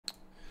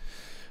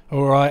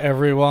All right,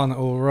 everyone.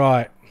 All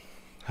right.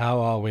 How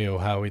are we all?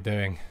 How are we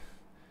doing?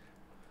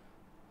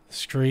 The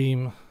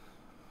stream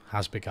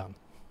has begun.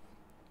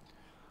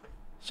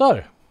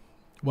 So,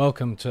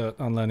 welcome to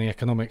Unlearning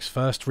Economics'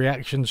 first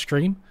reaction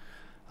stream,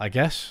 I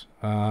guess.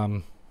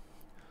 I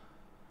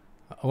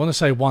want to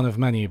say one of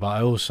many, but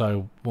I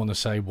also want to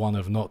say one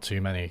of not too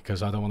many,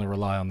 because I don't want to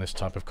rely on this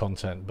type of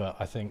content. But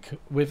I think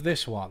with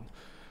this one,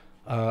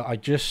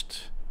 it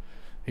just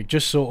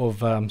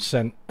sort of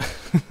sent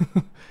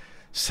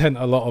sent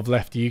a lot of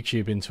left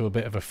YouTube into a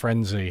bit of a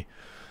frenzy,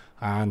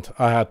 and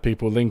I had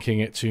people linking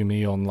it to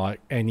me on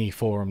like any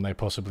forum they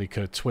possibly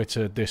could: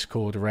 Twitter,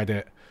 Discord,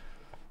 Reddit.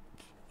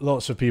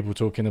 Lots of people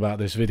talking about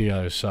this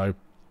video, so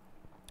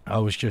I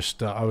was just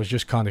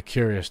kind of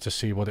curious to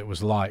see what it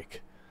was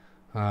like.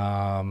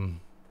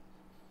 NG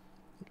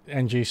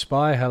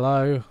Spy,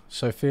 hello.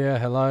 Sophia,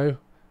 hello.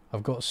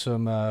 I've got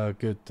some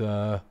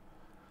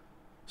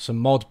some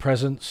mod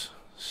presents,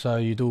 so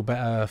you'd all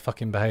better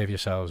fucking behave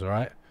yourselves,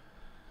 alright?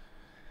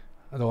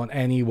 I don't want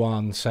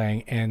anyone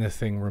saying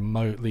anything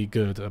remotely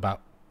good about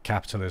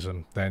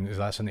capitalism. Then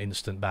that's an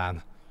instant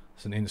ban.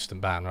 It's an instant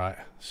ban, right?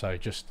 So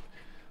just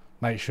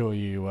make sure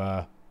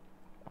you're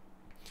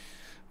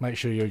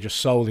just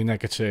solely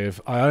negative.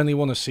 I only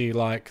want to see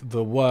like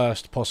the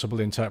worst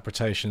possible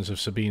interpretations of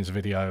Sabine's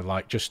video,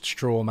 like just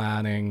straw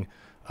manning.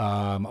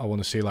 I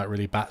want to see like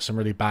some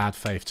really bad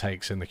faith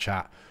takes in the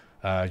chat.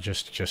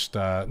 Just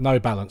no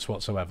balance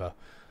whatsoever.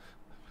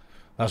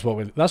 That's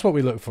what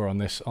we look for on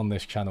this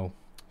channel.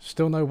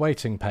 Still no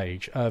waiting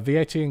page.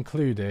 VAT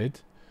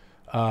included.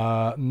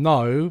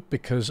 No,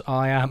 because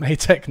I am a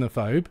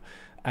technophobe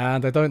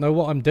and I don't know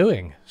what I'm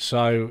doing.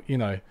 So, you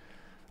know,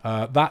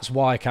 that's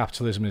why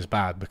capitalism is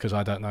bad, because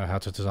I don't know how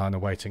to design a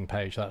waiting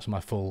page. That's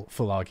my full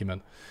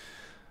argument.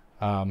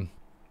 Yeah,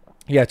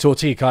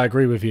 Tortique, I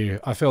agree with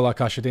you. I feel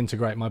like I should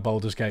integrate my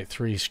Baldur's Gate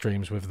 3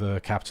 streams with the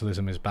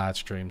capitalism is bad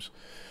streams.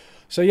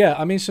 So yeah,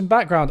 I mean, some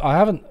background. I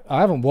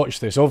haven't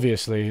watched this,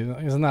 obviously.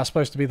 Isn't that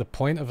supposed to be the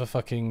point of a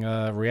fucking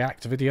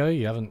React video?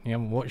 You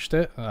haven't watched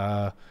it?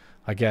 I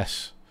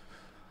guess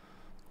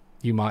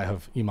you might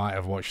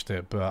have watched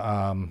it,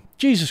 but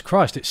Jesus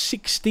Christ, it's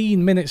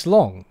 16 minutes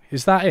long.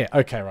 Is that it?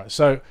 Okay, right.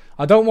 So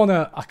I don't want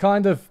to. I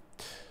kind of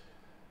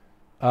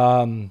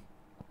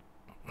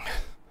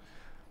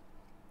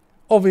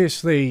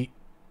obviously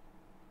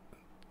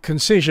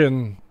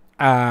concision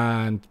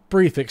and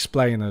brief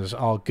explainers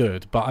are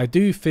good, but I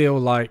do feel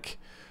like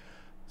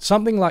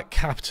something like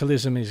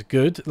capitalism is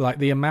good. Like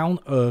the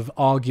amount of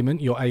argument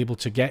you're able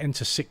to get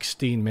into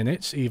 16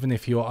 minutes, even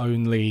if you're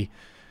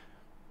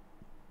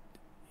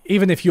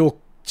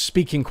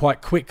speaking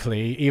quite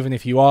quickly, even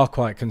if you are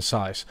quite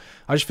concise.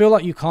 I just feel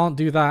like you can't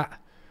do that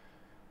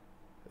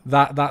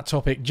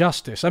topic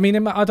justice. I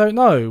mean, I don't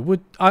know.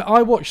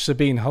 I watched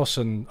Sabine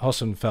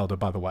Hossenfelder,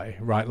 by the way,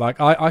 right? Like,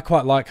 I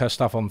quite like her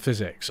stuff on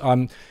physics.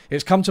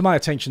 It's come to my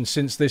attention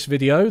since this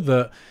video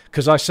that,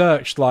 because I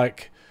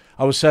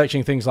was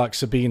searching things like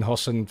Sabine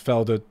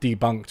Hossenfelder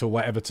debunked or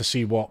whatever to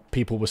see what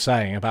people were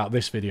saying about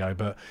this video,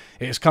 but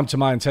it's come to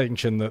my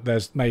attention that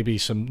there's maybe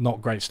some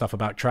not great stuff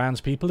about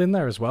trans people in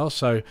there as well.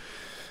 So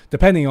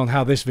depending on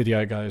how this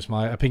video goes,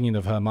 my opinion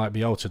of her might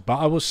be altered. But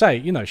I will say,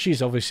 you know,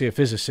 she's obviously a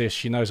physicist.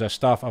 She knows her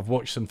stuff. I've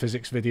watched some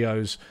physics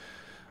videos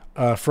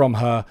from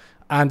her,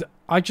 and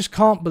I just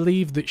can't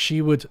believe that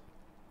she would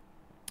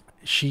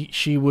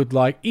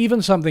like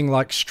even something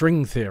like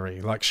string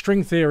theory. Like,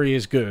 string theory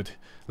is good.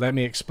 Let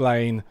me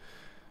explain.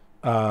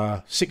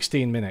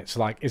 16 minutes.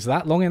 Like, is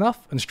that long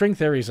enough? And string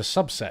theory is a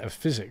subset of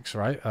physics,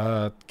 right?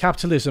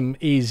 Capitalism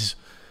is,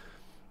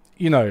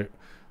 you know,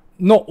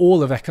 not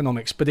all of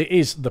economics, but it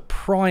is the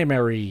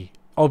primary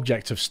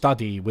object of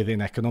study within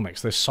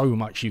economics. There's so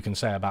much you can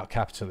say about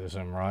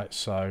capitalism, right?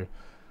 So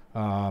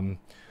her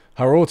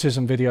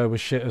autism video was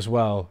shit as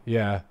well.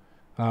 Yeah.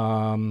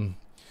 Yeah,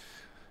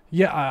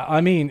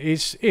 I mean,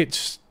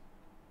 it's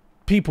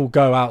people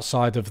go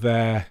outside of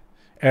their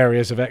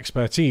areas of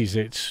expertise.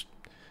 It's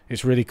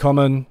really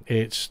common.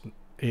 It's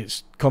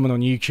common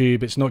on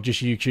YouTube. It's not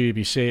just YouTube.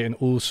 You see it in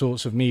all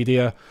sorts of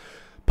media.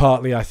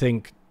 Partly, I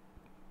think,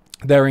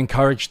 they're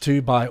encouraged to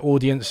by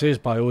audiences,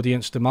 by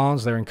audience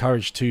demands. They're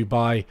encouraged to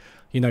by,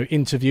 you know,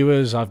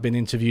 interviewers. I've been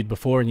interviewed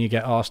before, and you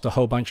get asked a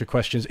whole bunch of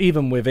questions,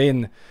 even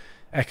within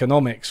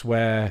economics,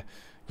 where,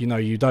 you know,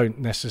 you don't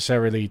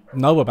necessarily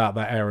know about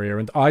that area,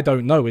 and I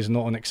don't know is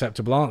not an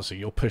acceptable answer.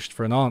 You're pushed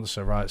for an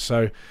answer, right?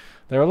 So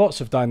there are lots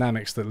of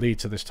dynamics that lead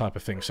to this type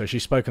of thing. So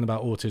she's spoken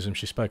about autism.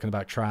 She's spoken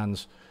about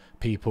trans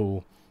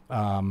people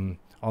on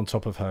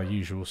top of her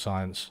usual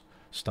science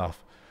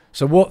stuff.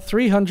 So what,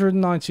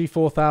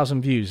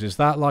 394,000 views? Is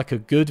that like a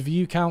good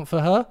view count for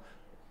her?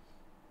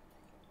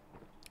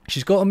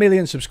 She's got 1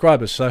 million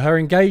subscribers, so her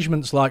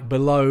engagement's like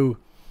below,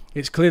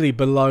 it's clearly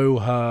below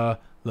her,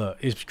 look,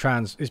 is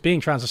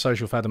being trans a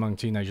social fad among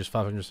teenagers,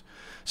 500.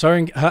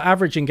 So her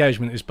average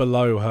engagement is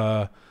below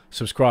her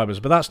subscribers,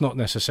 but that's not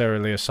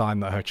necessarily a sign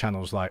that her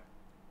channel's like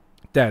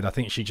dead. I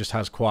think she just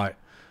has quite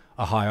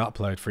a high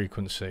upload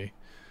frequency.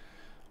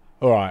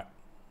 All right.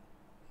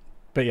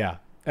 But yeah,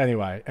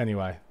 anyway.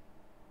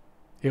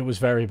 It was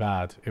very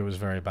bad. It was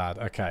very bad.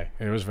 Okay,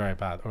 it was very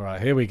bad. All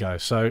right, here we go.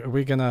 So are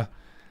we gonna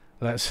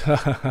let's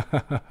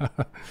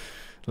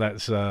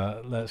let's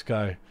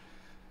go.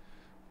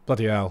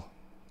 Bloody hell!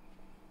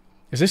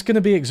 Is this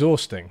gonna be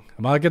exhausting?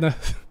 Am I gonna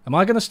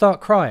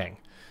start crying?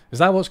 Is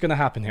that what's gonna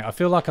happen here? I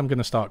feel like I'm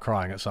gonna start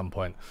crying at some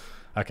point.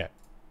 Okay.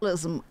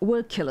 Capitalism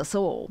will kill us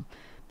all.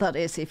 That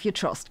is, if you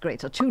trust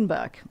Greta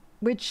Thunberg,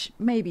 which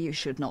maybe you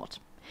should not.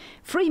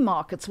 Free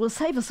markets will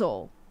save us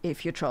all,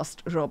 if you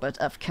trust Robert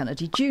F.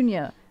 Kennedy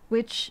Jr.,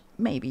 which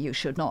maybe you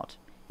should not.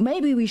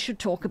 Maybe we should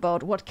talk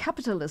about what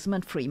capitalism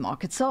and free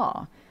markets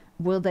are.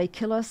 Will they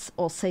kill us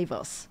or save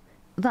us?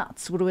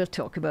 That's what we'll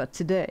talk about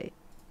today.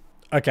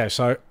 Okay,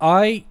 so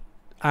I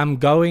am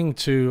going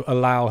to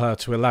allow her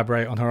to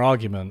elaborate on her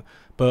argument,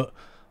 but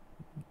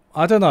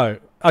I don't know.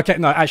 Okay,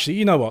 no, actually,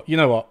 you know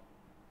what?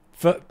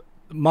 For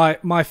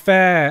my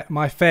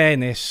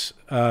fairness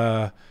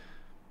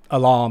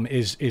alarm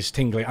is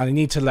tingling. I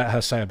need to let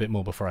her say a bit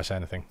more before I say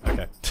anything.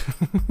 Okay.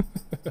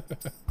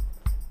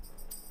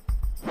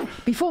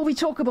 Before we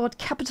talk about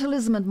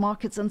capitalism and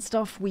markets and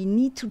stuff, we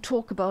need to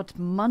talk about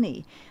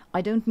money.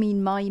 I don't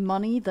mean my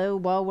money, though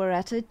while we're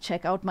at it,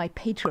 check out my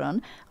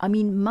Patreon. I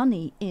mean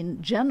money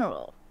in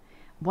general.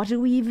 What do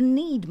we even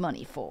need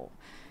money for?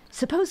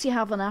 Suppose you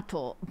have an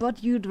apple,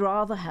 but you'd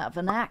rather have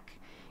an egg.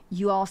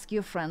 You ask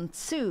your friend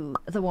Sue,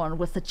 the one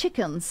with the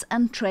chickens,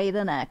 and trade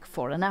an egg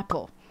for an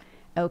apple.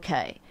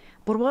 Okay,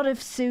 but what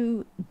if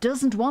Sue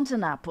doesn't want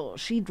an apple?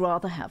 She'd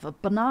rather have a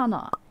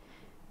banana.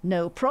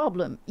 No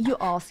problem. You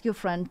ask your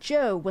friend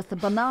Joe with the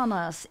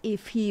bananas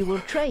if he will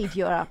trade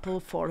your apple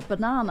for a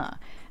banana.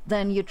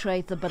 Then you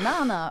trade the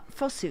banana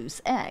for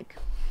Sue's egg.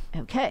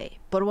 Okay,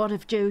 but what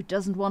if Joe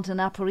doesn't want an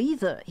apple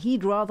either?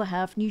 He'd rather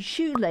have new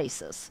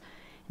shoelaces.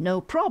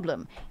 No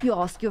problem. You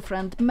ask your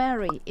friend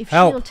Mary if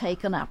she'll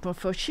take an apple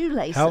for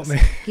shoelaces. Help me.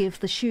 Give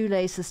the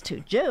shoelaces to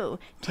Joe,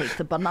 take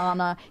the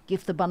banana,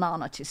 give the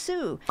banana to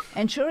Sue,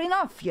 and sure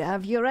enough, you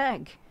have your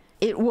egg.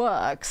 It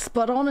works,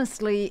 but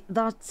honestly,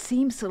 that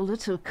seems a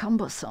little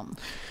cumbersome.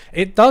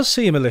 It does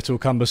seem a little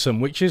cumbersome,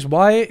 which is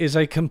why it is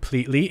a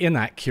completely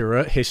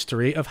inaccurate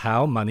history of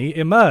how money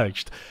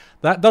emerged.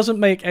 That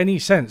doesn't make any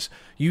sense.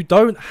 You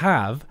don't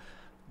have,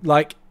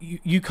 like,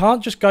 you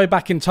can't just go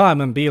back in time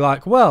and be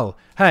like, well,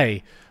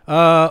 hey,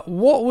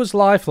 what was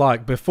life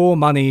like before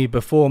money,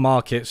 before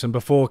markets, and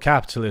before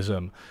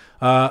capitalism?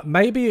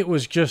 Maybe it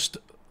was just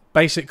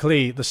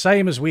basically the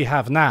same as we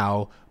have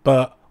now,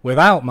 but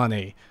without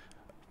money.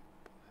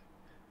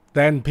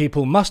 Then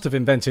people must have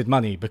invented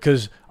money,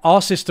 because our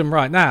system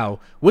right now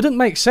wouldn't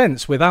make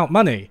sense without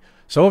money.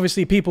 So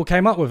obviously people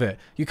came up with it.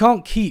 You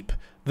can't keep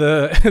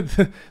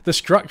the the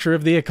structure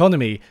of the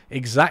economy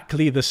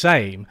exactly the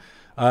same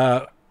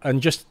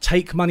and just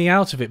take money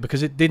out of it,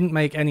 because it didn't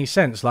make any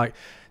sense. Like,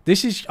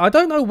 this is, I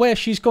don't know where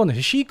she's gone.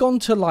 Has she gone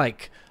to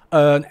like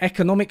an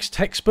economics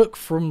textbook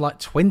from like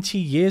 20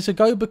 years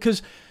ago?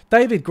 Because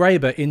David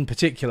Graeber in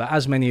particular,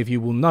 as many of you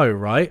will know,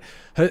 right,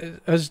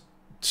 has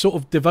sort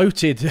of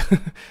devoted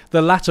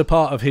the latter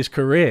part of his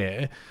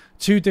career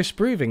to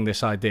disproving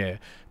this idea.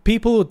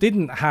 People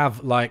didn't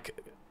have like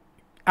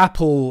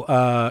apple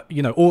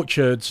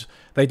orchards.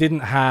 They didn't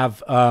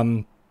have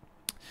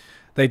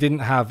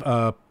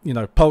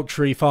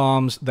poultry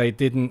farms. They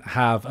didn't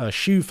have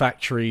shoe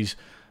factories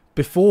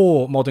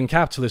before modern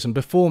capitalism,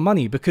 before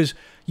money, because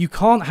you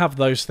can't have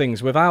those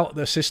things without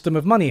the system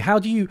of money. How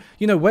do you,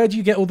 where do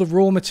you get all the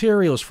raw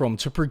materials from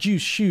to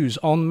produce shoes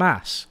en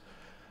masse?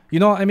 You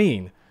know what I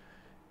mean?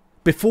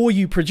 Before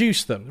you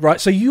produce them,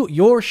 right? So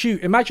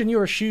imagine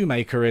you're a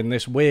shoemaker in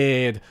this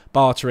weird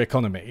barter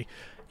economy.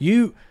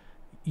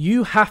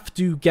 You have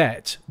to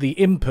get the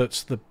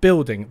inputs, the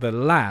building, the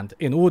land,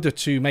 in order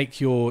to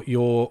make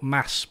your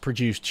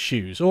mass-produced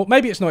shoes. Or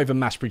maybe it's not even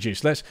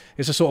mass-produced.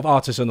 It's a sort of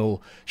artisanal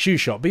shoe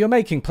shop. But you're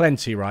making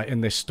plenty, right,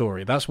 in this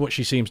story. That's what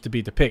she seems to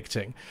be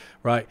depicting,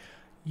 right?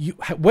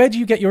 Where do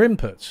you get your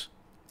inputs?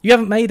 You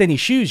haven't made any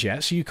shoes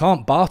yet, so you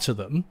can't barter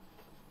them.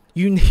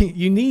 You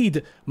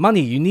need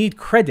money, you need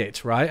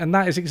credit, right? And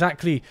that is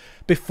exactly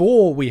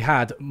before we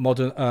had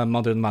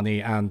modern money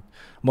and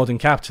modern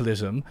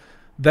capitalism.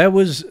 There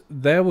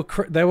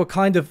were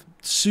kind of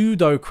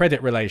pseudo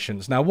credit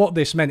relations. Now, what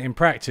this meant in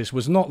practice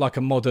was not like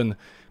a modern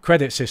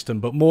credit system,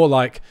 but more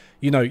like,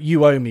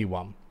 you owe me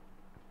one,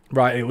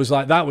 right? It was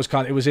like,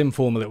 it was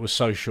informal, it was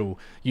social.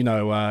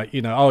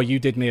 Oh, you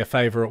did me a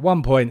favor at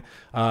one point.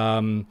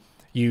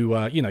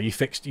 You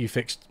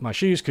fixed my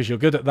shoes because you're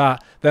good at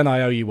that. Then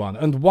I owe you one,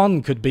 and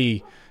one could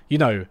be,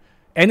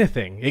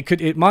 anything.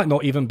 It might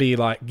not even be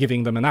like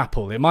giving them an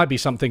apple. It might be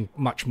something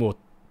much more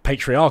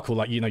patriarchal,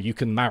 like, you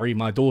can marry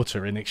my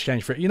daughter in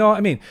exchange for it. You know what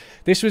I mean?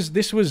 This was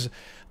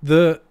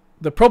the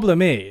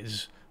problem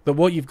is that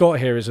what you've got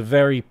here is a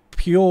very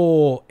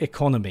pure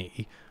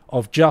economy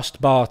of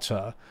just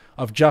barter,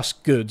 of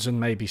just goods and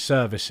maybe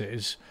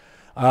services,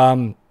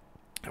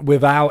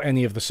 without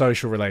any of the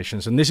social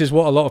relations. And this is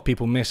what a lot of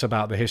people miss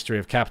about the history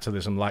of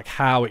capitalism, like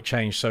how it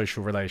changed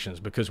social relations,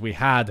 because we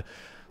had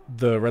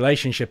the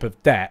relationship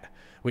of debt,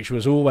 which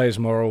was always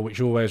moral, which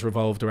always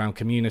revolved around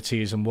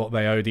communities and what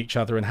they owed each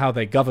other and how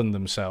they governed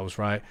themselves,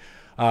 right?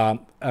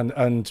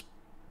 And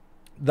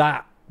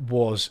that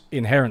was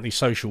inherently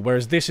social,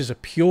 whereas this is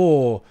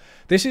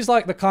this is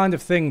like the kind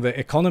of thing that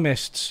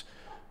economists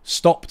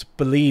stopped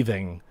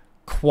believing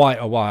quite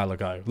a while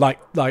ago. Like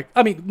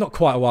I mean, not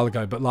quite a while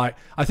ago, but like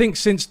I think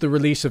since the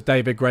release of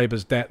David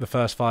Graeber's Debt, the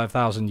first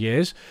 5,000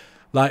 years,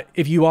 like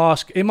if you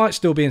ask, it might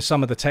still be in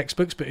some of the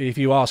textbooks, but if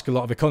you ask a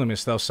lot of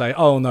economists, they'll say,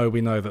 oh no,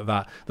 we know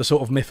that the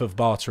sort of myth of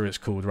barter, it's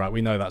called, right?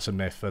 We know that's a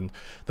myth, and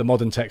the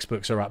modern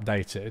textbooks are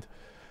updated.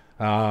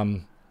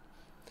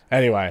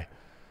 Anyway.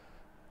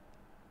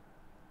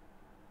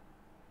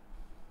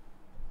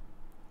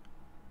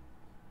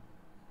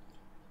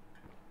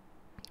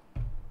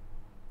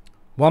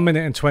 One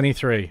minute and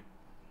 23.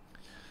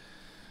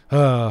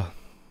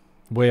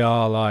 We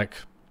are like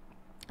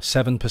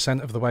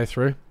 7% of the way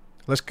through.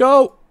 Let's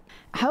go!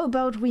 How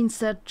about we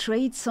instead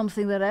trade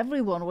something that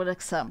everyone would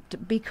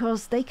accept,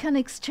 because they can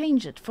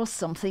exchange it for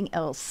something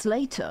else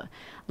later,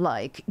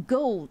 like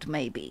gold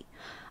maybe.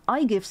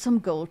 I give some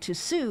gold to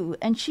Sue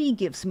and she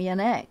gives me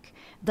an egg.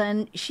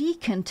 Then she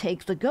can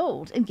take the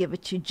gold and give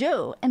it to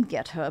Joe and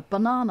get her a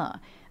banana.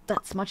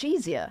 That's much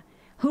easier.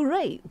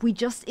 Hooray, we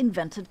just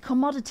invented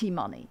commodity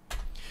money.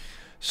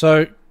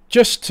 So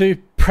just to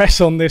press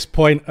on this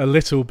point a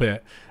little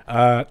bit,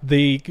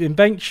 the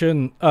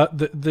invention,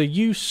 the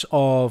use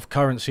of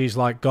currencies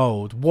like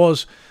gold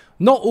was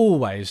not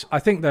always. I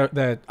think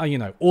they're you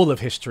know, all of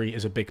history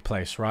is a big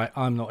place, right?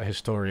 I'm not a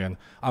historian.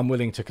 I'm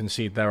willing to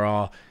concede there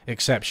are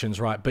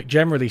exceptions, right? But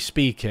generally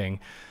speaking,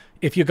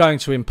 if you're going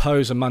to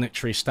impose a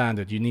monetary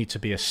standard, you need to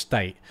be a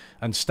state,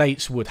 and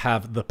states would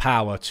have the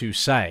power to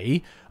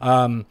say,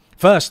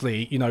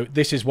 firstly, you know,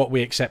 this is what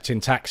we accept in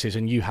taxes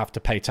and you have to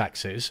pay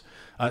taxes.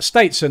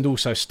 States and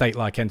also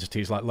state-like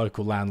entities like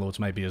local landlords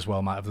maybe as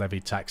well might have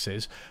levied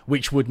taxes,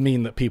 which would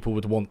mean that people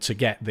would want to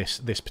get this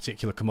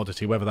particular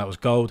commodity, whether that was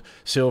gold,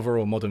 silver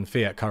or modern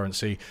fiat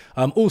currency.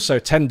 Also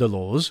tender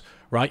laws,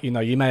 right? You know,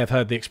 you may have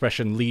heard the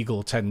expression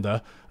legal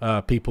tender.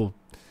 People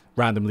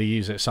randomly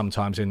use it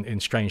sometimes in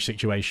strange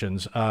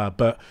situations,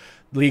 but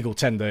legal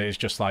tender is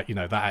just like, you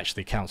know, that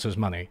actually counts as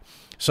money.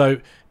 So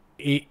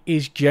it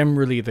is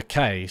generally the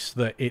case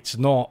that it's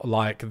not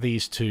like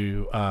these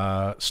two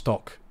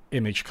stock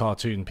image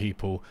cartoon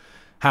people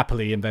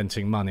happily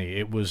inventing money.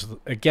 It was,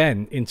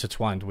 again,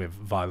 intertwined with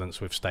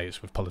violence, with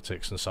states, with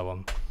politics and so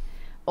on.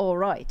 All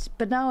right,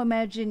 but now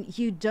imagine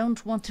you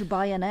don't want to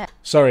buy an egg.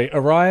 Sorry,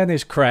 Orion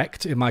is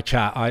correct in my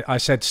chat. I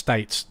said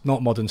states,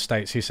 not modern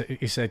states. He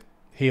said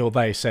he or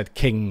they said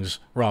kings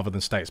rather than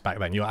states back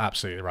then. You're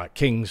absolutely right.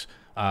 Kings,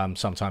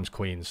 sometimes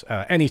queens,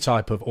 any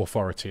type of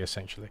authority,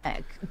 essentially.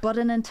 Egg, but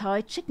an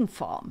entire chicken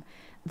farm.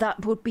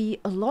 That would be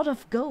a lot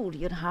of gold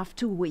you'd have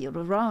to wheel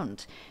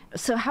around.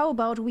 So how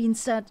about we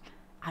instead,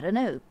 I don't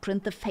know,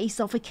 print the face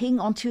of a king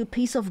onto a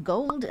piece of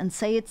gold and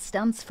say it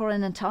stands for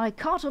an entire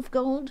cart of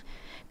gold?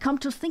 Come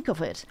to think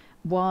of it,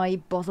 why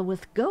bother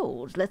with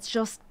gold? Let's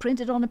just print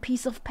it on a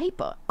piece of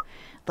paper.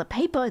 The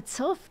paper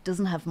itself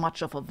doesn't have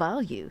much of a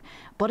value,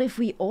 but if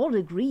we all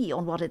agree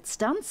on what it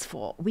stands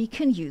for, we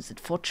can use it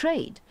for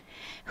trade.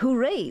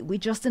 Hooray, we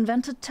just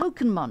invented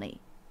token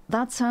money.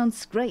 That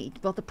sounds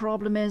great, but the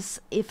problem is,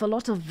 if a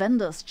lot of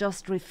vendors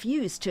just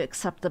refuse to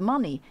accept the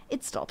money,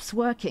 it stops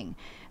working.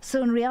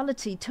 So in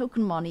reality,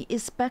 token money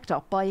is backed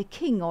up by a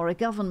king or a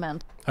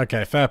government.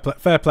 Okay, fair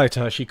play to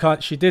her.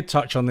 She did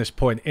touch on this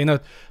point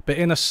but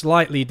in a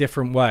slightly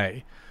different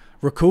way.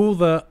 Recall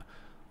that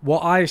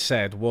what I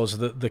said was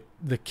that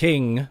the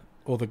king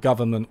or the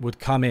government would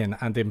come in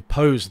and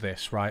impose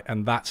this, right?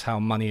 And that's how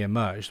money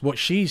emerged. What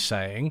she's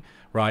saying,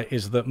 right,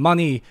 is that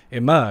money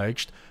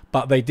emerged,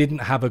 but they didn't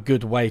have a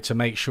good way to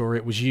make sure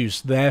it was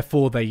used.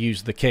 Therefore, they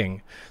used the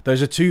king.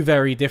 Those are two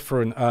very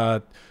different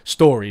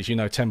stories, you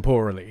know,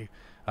 temporally.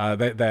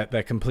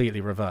 They're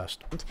completely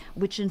reversed.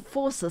 Which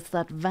enforces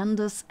that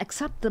vendors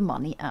accept the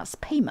money as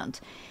payment.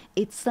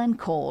 It's then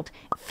called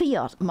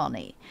fiat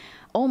money.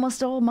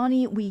 Almost all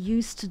money we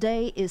use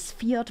today is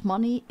fiat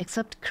money,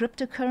 except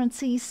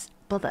cryptocurrencies,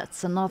 but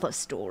that's another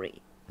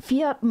story.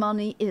 Fiat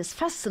money is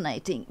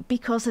fascinating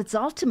because it's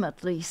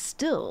ultimately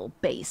still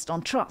based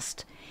on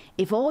trust.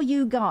 If all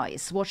you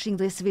guys watching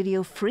this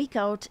video freak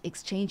out,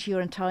 exchange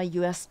your entire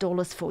US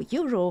dollars for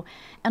euro,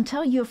 and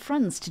tell your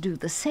friends to do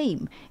the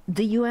same,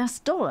 the US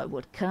dollar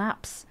would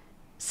collapse.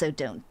 So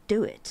don't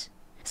do it.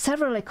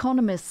 Several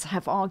economists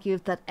have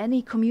argued that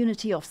any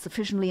community of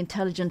sufficiently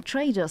intelligent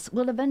traders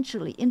will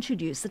eventually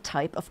introduce a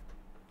type of...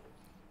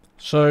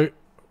 So,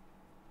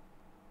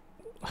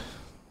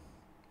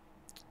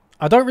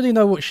 I don't really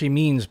know what she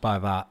means by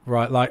that,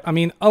 right? Like, I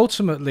mean,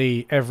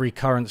 ultimately, every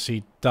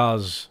currency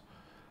does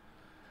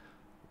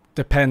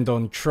depend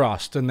on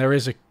trust, and there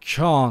is a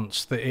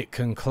chance that it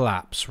can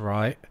collapse,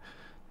 right?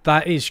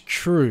 That is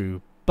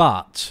true,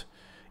 but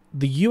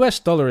the US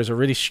dollar is a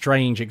really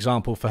strange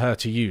example for her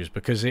to use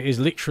because it is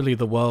literally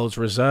the world's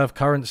reserve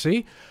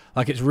currency.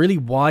 Like, it's really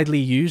widely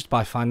used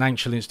by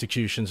financial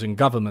institutions and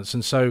governments.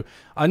 And so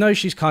I know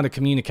she's kind of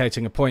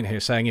communicating a point here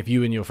saying if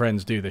you and your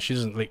friends do this, she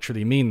doesn't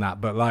literally mean that,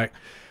 but like,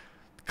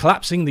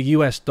 collapsing the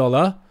US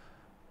dollar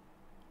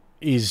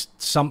is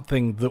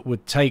something that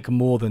would take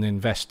more than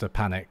investor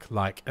panic.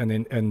 Like,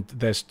 and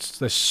there's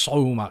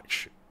so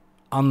much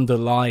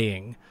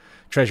underlying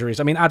treasuries.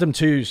 I mean, Adam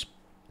Tooze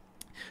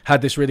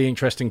had this really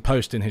interesting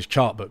post in his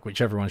chart book,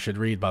 which everyone should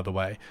read, by the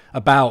way,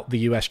 about the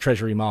US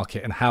Treasury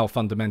market and how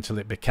fundamental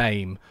it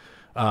became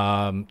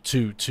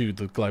to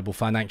the global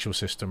financial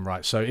system,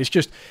 right? So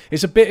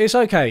it's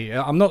okay.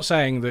 I'm not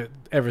saying that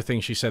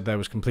everything she said there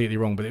was completely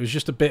wrong, but it was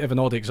just a bit of an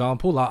odd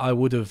example. Like, I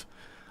would have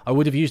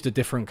used a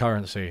different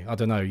currency. I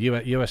don't know.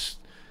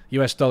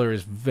 US dollar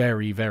is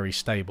very, very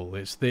stable.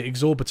 It's the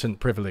exorbitant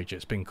privilege,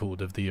 it's been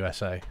called, of the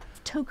USA.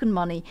 Token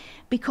money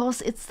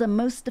because it's the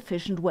most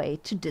efficient way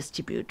to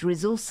distribute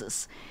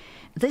resources.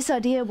 This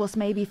idea was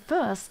maybe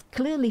first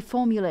clearly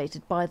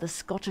formulated by the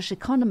Scottish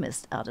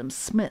economist Adam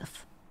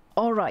Smith.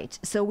 All right,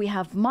 so we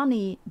have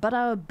money, but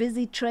our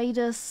busy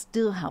traders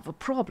still have a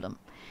problem.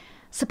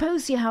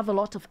 Suppose you have a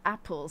lot of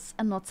apples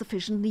and not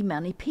sufficiently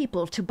many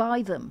people to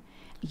buy them.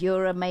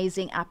 Your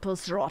amazing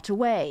apples rot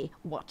away.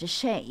 What a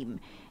shame.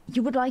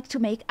 You would like to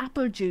make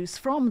apple juice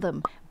from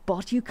them,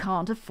 but you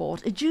can't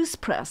afford a juice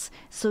press,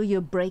 so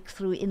your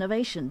breakthrough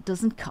innovation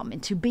doesn't come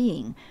into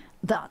being.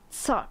 That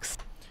sucks.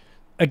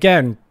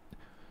 Again,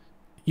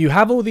 you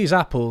have all these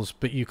apples,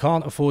 but you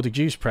can't afford a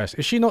juice press.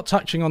 Is she not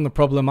touching on the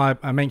problem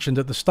I mentioned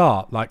at the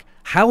start? Like,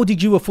 how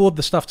did you afford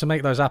the stuff to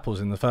make those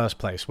apples in the first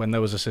place when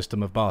there was a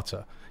system of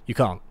barter? You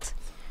can't.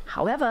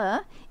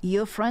 However,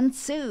 your friend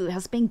Sue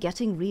has been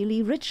getting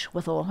really rich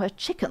with all her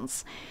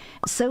chickens.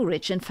 So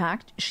rich, in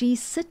fact, she's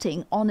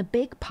sitting on a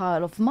big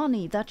pile of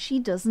money that she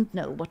doesn't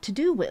know what to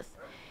do with.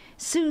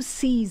 Sue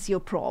sees your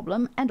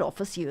problem and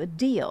offers you a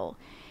deal.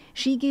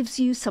 She gives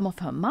you some of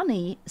her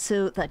money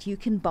so that you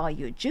can buy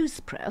your juice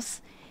press.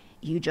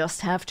 You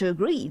just have to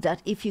agree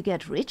that if you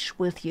get rich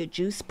with your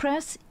juice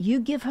press,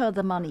 you give her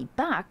the money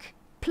back,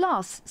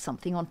 plus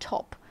something on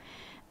top.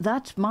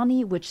 That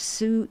money which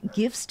Sue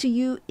gives to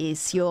you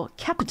is your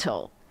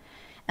capital.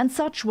 And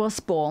such was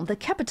born the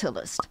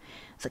capitalist.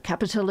 The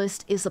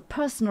capitalist is a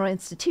person or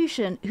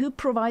institution who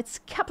provides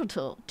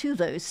capital to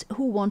those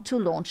who want to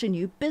launch a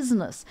new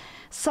business.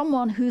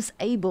 Someone who's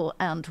able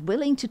and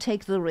willing to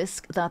take the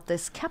risk that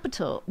this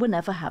capital will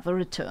never have a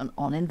return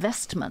on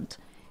investment.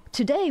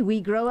 Today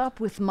we grow up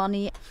with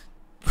money.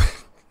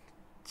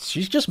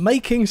 She's just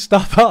making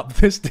stuff up.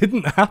 This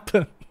didn't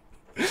happen.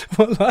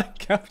 Well, like,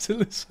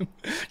 capitalism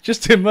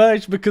just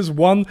emerged because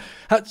one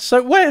had,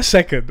 so wait a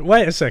second.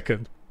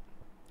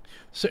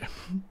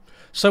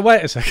 So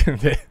wait a second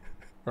here.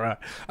 Right.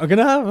 I'm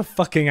gonna have a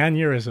fucking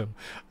aneurysm.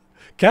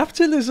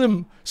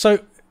 Capitalism, so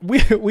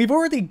we've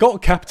already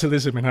got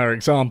capitalism in her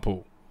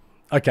example.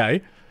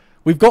 Okay.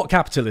 We've got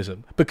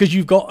capitalism because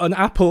you've got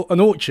an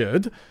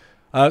orchard,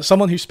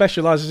 someone who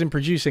specializes in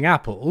producing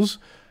apples,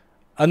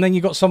 and then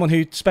you've got someone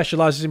who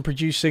specializes in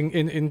producing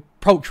in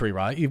poultry,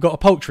 right? You've got a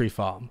poultry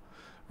farm.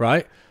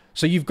 Right,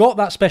 so you've got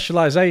that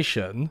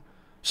specialization.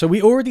 So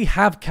we already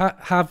have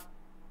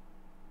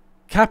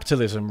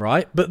capitalism,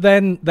 right? But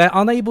then they're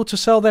unable to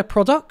sell their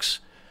products.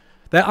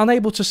 They're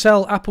unable to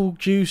sell apple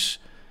juice.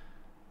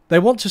 They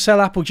want to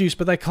sell apple juice,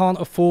 but they can't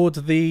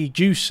afford the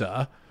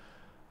juicer.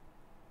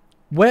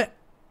 Where,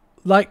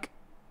 like,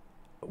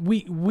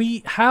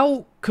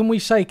 how can we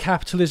say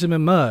capitalism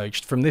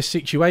emerged from this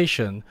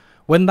situation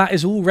when that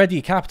is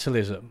already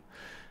capitalism?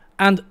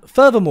 And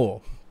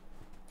furthermore,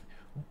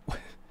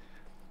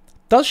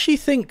 does she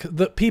think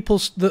that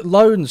that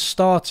loans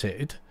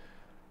started,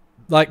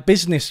 like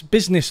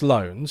business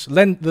loans,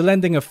 the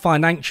lending of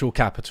financial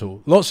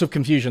capital? Lots of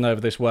confusion over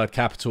this word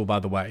capital, by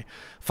the way.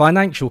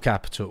 Financial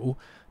capital.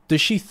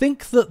 Does she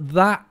think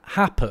that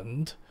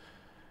happened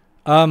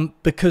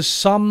because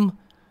some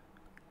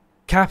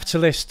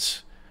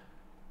capitalists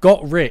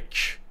got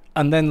rich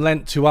and then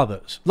lent to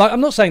others? Like,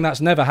 I'm not saying that's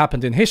never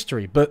happened in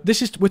history, but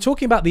we're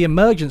talking about the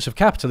emergence of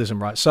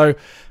capitalism, right? So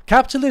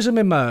capitalism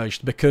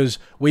emerged because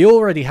we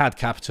already had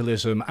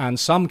capitalism and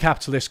some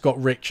capitalists got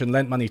rich and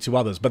lent money to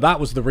others, but that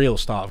was the real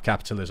start of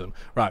capitalism,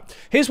 right?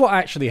 Here's what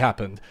actually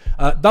happened.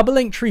 Double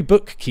entry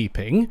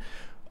bookkeeping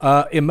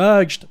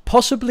emerged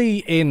possibly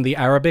in the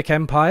Arabic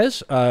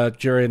empires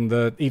during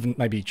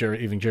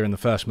the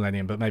first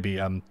millennium, but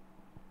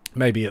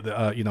maybe at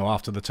the,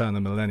 after the turn of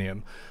the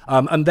millennium,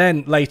 and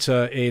then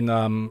later in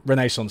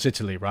Renaissance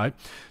Italy, right?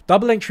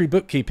 Double entry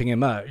bookkeeping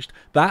emerged.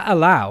 That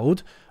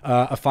allowed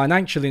a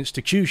financial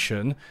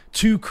institution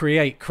to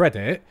create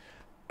credit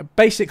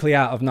basically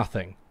out of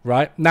nothing,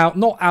 right? Now,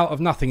 not out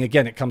of nothing.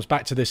 Again, it comes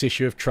back to this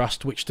issue of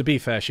trust, which, to be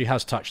fair, she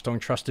has touched on.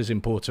 Trust is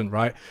important,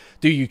 right?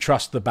 Do you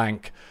trust the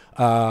bank?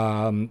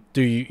 Do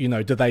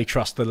they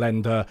trust the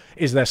lender?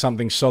 Is there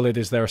something solid?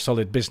 Is there a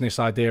solid business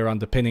idea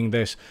underpinning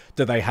this?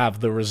 Do they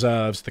have the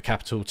reserves, the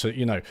capital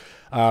to,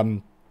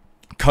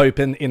 cope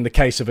in the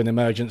case of an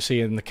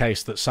emergency, in the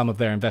case that some of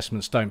their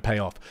investments don't pay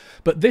off?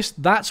 But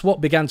that's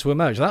what began to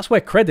emerge. That's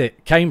where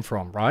credit came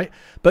from, right?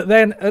 But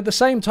then at the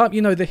same time,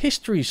 the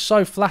history is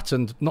so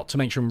flattened, not to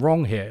mention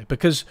wrong here,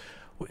 because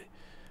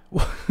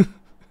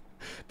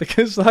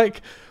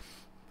like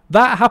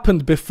that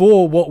happened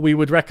before what we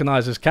would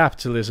recognize as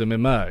capitalism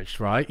emerged,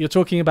 right? You're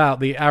talking about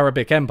the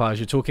Arabic empires.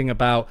 You're talking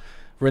about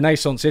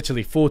Renaissance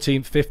Italy,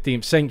 14th,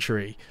 15th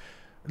century.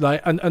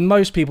 Like, and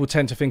most people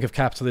tend to think of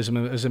capitalism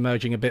as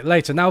emerging a bit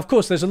later. Now, of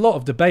course, there's a lot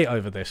of debate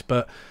over this,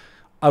 but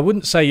I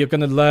wouldn't say you're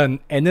going to learn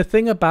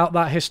anything about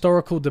that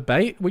historical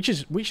debate, which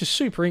is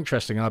super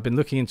interesting. And I've been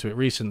looking into it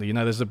recently. You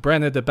know, there's the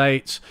Brenner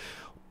debates,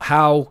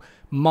 how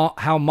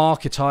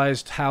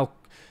marketized, how,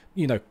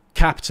 you know,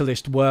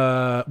 capitalist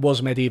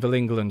was medieval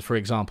England, for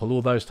example,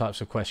 all those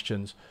types of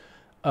questions.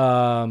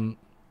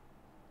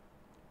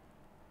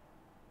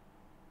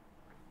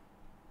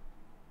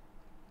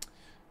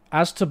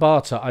 As to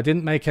barter, I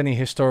didn't make any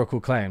historical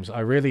claims. I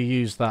really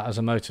used that as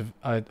a motive.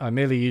 I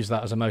merely used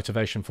that as a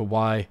motivation for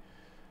why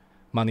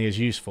money is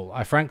useful.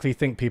 I frankly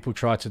think people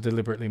try to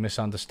deliberately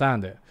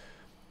misunderstand it.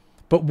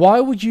 But why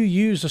would you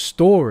use a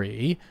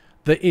story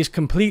that is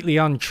completely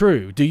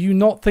untrue? Do you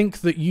not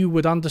think that you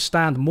would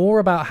understand more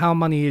about how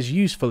money is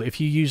useful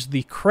if you use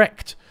the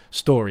correct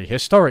story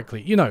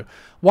historically? You know,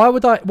 what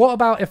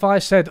about if I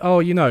said, oh,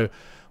 you know,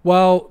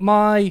 well,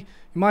 my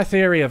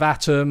theory of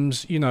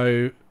atoms, you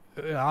know,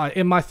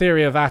 in my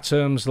theory of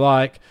atoms,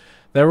 like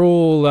they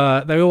all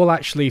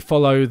actually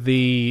follow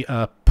the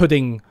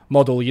pudding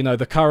model, you know,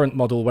 the current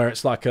model where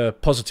it's like a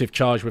positive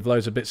charge with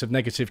loads of bits of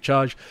negative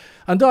charge,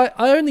 and I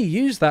only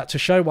use that to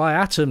show why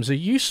atoms are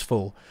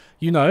useful.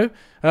 You know,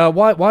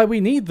 why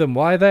we need them,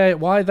 why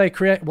they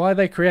create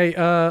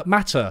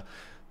matter.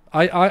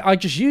 I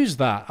just use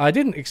that. I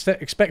didn't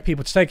expect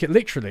people to take it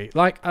literally.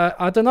 Like,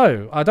 I don't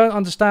know. I don't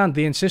understand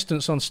the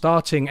insistence on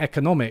starting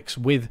economics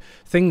with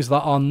things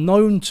that are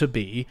known to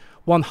be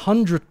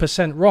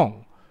 100%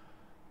 wrong.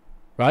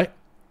 Right?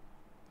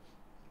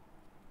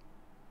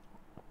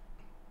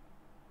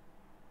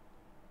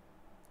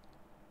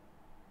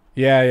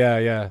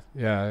 Yeah.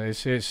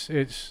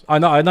 It's. I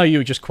know you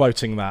were just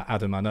quoting that,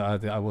 Adam.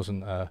 I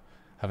wasn't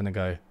having a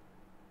go.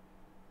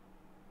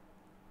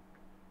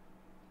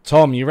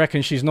 Tom, you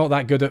reckon she's not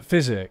that good at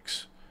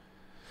physics?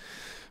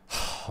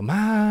 Oh,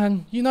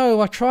 man, you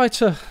know, I try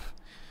to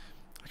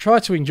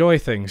enjoy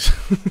things.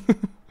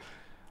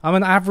 I'm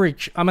an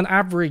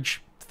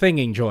average thing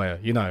enjoyer,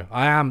 you know.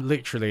 I am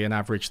literally an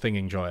average thing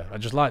enjoyer. I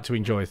just like to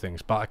enjoy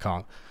things, but I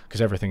can't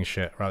because everything's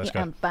shit. Right, let's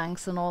go. And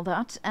banks and all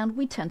that, and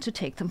we tend to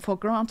take them for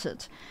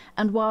granted.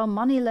 And while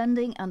money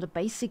lending and a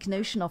basic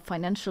notion of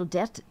financial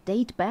debt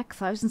date back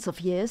thousands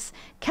of years,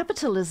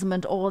 capitalism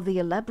and all the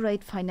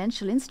elaborate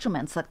financial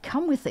instruments that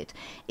come with it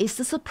is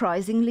a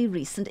surprisingly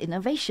recent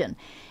innovation.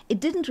 It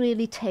didn't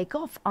really take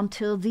off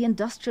until the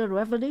Industrial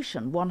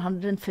Revolution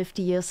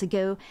 150 years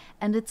ago,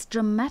 and it's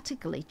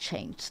dramatically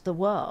changed the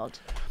world.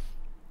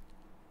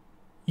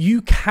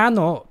 You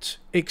cannot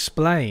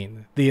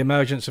explain the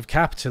emergence of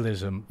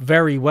capitalism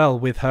very well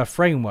with her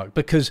framework,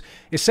 because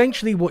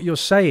essentially what you're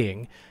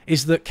saying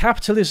is that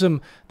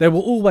capitalism, there were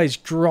always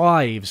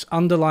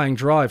underlying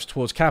drives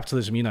towards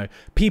capitalism. You know,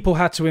 people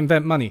had to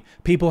invent money,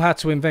 people had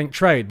to invent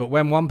trade, but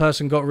when one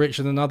person got rich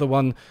and another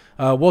one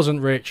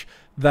wasn't rich,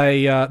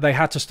 they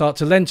had to start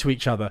to lend to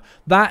each other.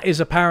 That is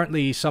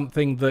apparently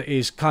something that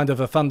is kind of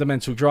a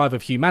fundamental drive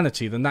of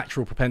humanity. The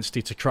natural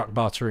propensity to truck,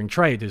 barter, and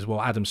trade is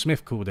what Adam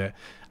Smith called it.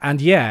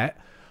 And yet,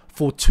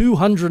 for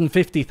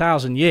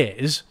 250,000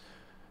 years,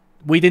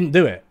 we didn't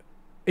do it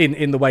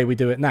in the way we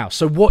do it now.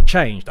 So what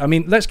changed? I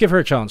mean, let's give her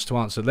a chance to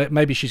answer.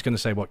 Maybe she's going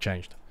to say what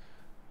changed.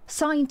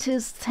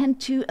 Scientists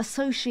tend to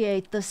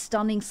associate the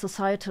stunning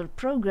societal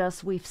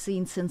progress we've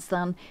seen since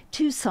then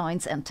to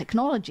science and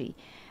technology.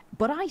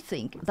 But I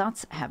think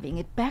that's having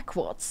it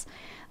backwards.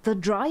 The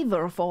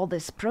driver of all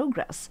this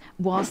progress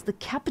was the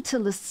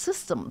capitalist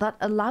system that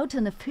allowed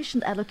an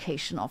efficient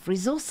allocation of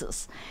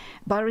resources.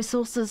 By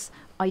resources,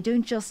 I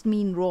don't just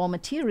mean raw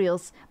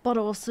materials, but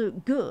also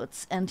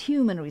goods and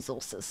human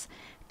resources.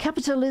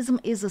 Capitalism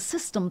is a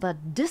system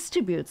that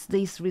distributes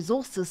these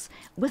resources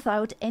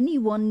without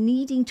anyone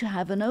needing to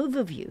have an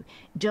overview,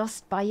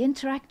 just by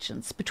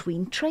interactions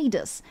between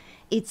traders.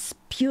 It's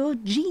pure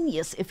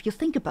genius if you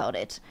think about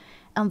it.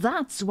 And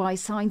that's why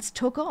science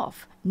took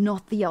off,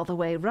 not the other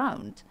way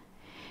around.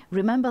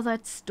 Remember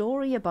that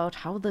story about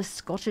how the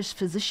Scottish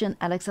physician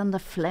Alexander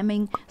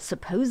Fleming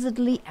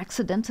supposedly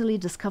accidentally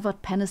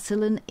discovered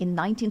penicillin in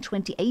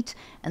 1928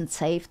 and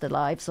saved the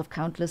lives of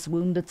countless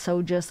wounded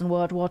soldiers in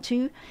World War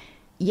II?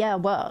 Yeah,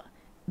 well,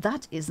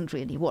 that isn't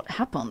really what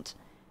happened.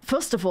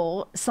 First of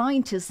all,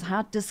 scientists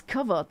had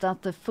discovered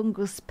that the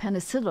fungus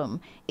penicillium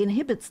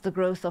inhibits the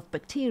growth of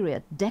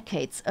bacteria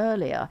decades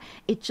earlier.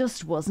 It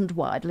just wasn't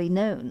widely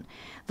known.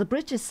 The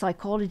British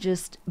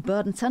psychologist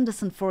Burton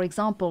Sanderson, for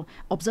example,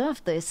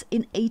 observed this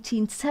in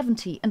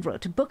 1870 and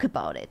wrote a book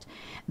about it.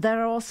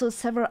 There are also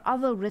several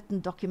other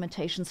written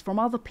documentations from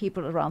other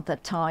people around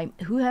that time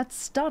who had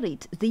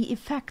studied the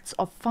effects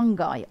of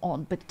fungi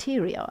on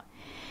bacteria.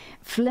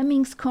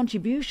 Fleming's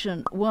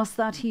contribution was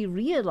that he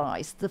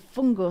realized the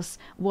fungus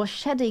was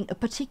shedding a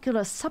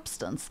particular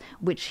substance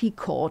which he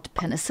called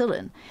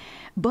penicillin,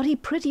 but he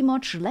pretty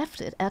much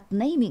left it at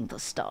naming the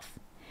stuff.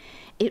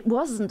 It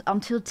wasn't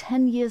until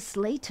 10 years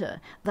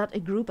later that a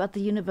group at the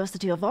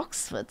University of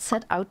Oxford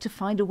set out to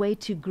find a way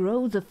to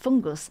grow the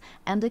fungus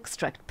and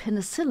extract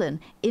penicillin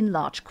in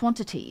large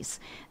quantities.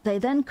 They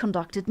then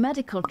conducted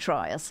medical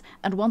trials,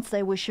 and once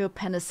they were sure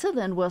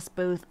penicillin was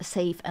both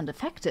safe and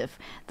effective,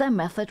 their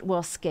method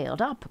was scaled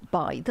up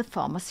by the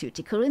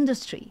pharmaceutical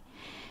industry.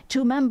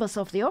 2 members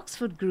of the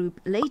Oxford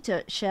group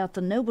later shared the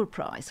Nobel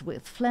Prize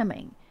with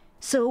Fleming.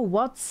 So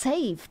what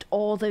saved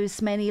all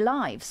those many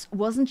lives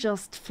wasn't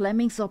just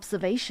Fleming's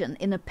observation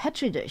in a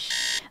petri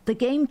dish. The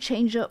game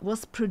changer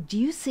was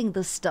producing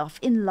the stuff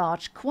in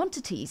large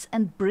quantities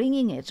and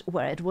bringing it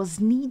where it was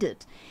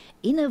needed.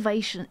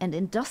 Innovation and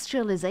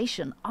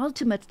industrialization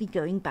ultimately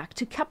going back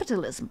to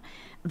capitalism.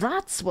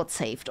 That's what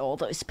saved all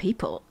those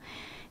people.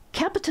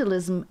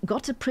 Capitalism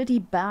got a pretty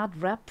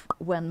bad rep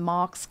when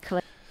Marx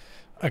claimed...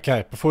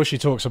 Okay, before she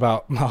talks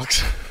about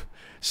Marx...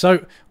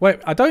 So, wait,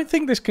 I don't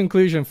think this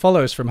conclusion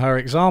follows from her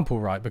example,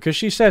 right? Because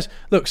she says,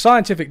 look,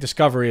 scientific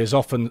discovery is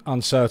often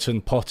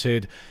uncertain,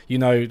 potted, you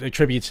know,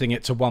 attributing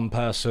it to one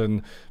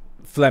person,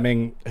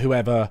 Fleming,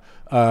 whoever.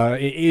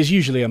 It is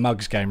usually a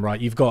mug's game, right?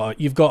 You've got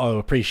to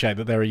appreciate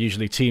that there are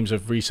usually teams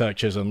of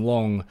researchers and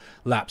long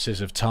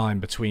lapses of time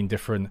between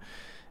different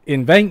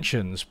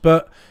inventions.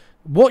 But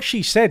what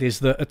she said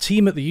is that a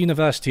team at the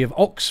University of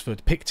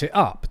Oxford picked it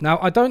up. Now,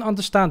 I don't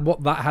understand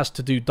what that has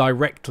to do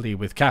directly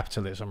with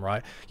capitalism,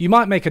 right? You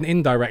might make an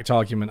indirect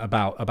argument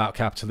about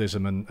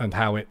capitalism and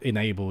how it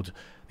enabled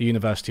the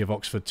University of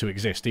Oxford to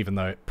exist, even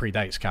though it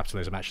predates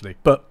capitalism, actually.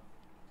 But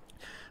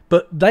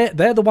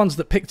they're the ones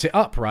that picked it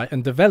up, right,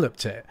 and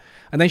developed it.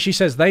 And then she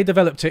says they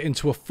developed it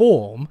into a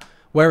form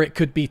where it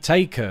could be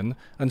taken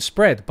and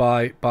spread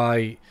by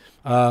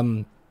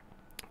the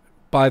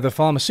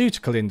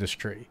pharmaceutical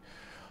industry.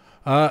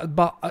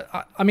 But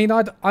I mean,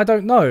 I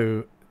don't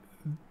know.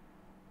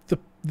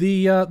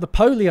 The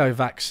polio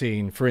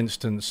vaccine, for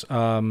instance,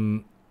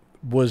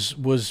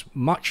 was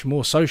much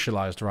more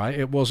socialized, right?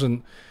 It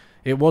wasn't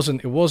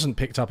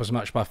picked up as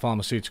much by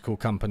pharmaceutical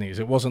companies.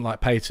 It wasn't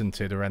like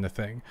patented or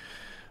anything.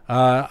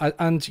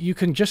 And you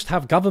can just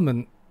have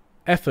government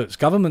efforts.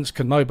 Governments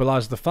can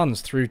mobilize the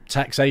funds through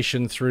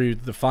taxation, through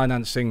the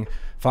financing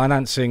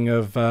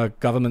of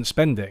government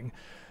spending.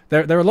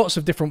 There are lots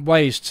of different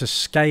ways to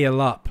scale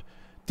up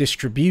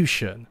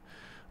distribution.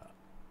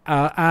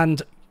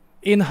 And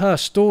in her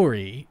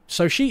story,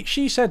 so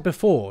she said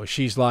before,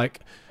 she's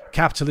like,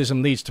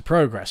 capitalism leads to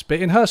progress.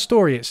 But in her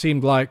story, it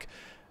seemed like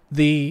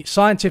the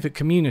scientific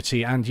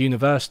community and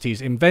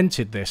universities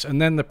invented this, and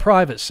then the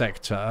private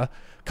sector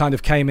kind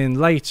of came in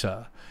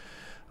later.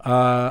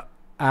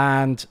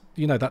 And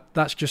you know,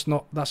 that's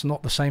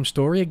not the same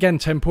story. Again,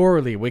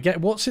 temporally,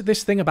 what's it,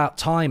 this thing about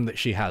time that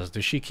she has?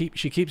 She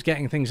keeps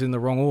getting things in the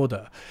wrong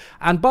order.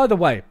 And by the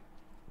way,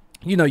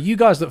 you know, you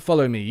guys that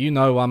follow me, you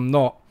know,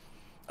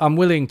 I'm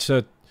willing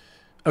to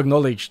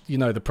acknowledge, you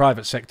know, the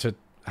private sector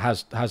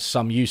has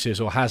some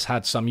uses, or has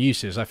had some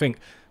uses. I think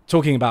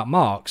talking about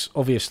Marx,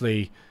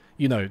 obviously,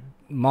 you know,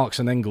 Marx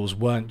and Engels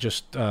weren't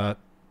just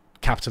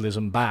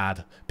capitalism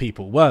bad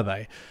people, were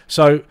they?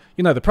 So,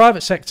 you know, the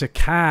private sector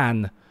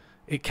can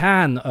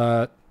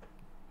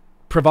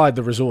provide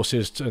the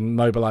resources and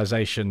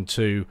mobilization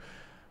to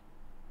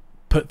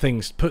put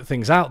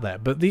things out there.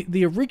 But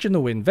the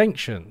original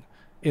invention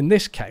in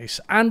this case,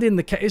 and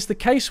it's the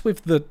case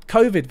with the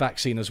COVID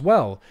vaccine as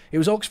well. It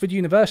was Oxford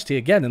University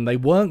again, and they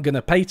weren't going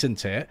to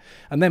patent it.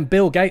 And then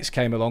Bill Gates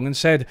came along and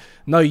said,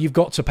 no, you've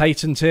got to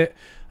patent it.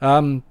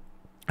 And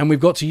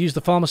we've got to use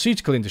the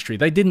pharmaceutical industry.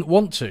 They didn't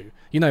want to.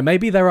 You know,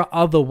 maybe there are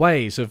other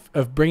ways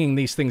of bringing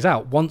these things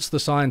out once the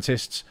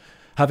scientists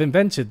have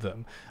invented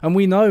them. And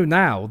we know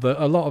now that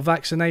a lot of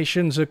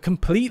vaccinations are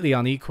completely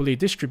unequally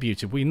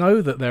distributed. We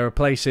know that there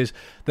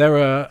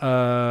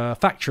are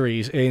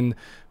factories in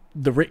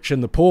the rich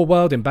and the poor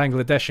world, in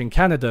Bangladesh and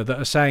Canada, that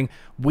are saying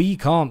we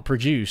can't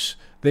produce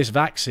this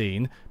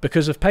vaccine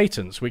because of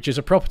patents, which is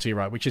a property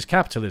right, which is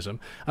capitalism.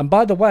 And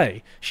by the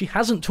way, she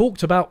hasn't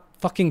talked about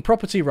fucking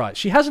property rights.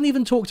 She hasn't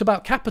even talked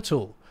about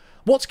capital.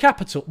 What's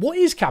capital? What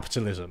is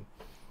capitalism?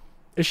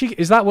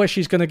 Is that where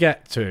she's going to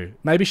get to?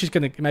 Maybe she's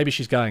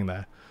going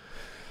there.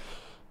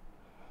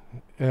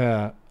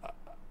 Yeah.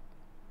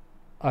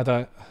 I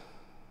don't...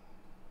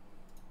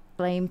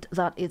 claimed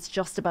that it's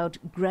just about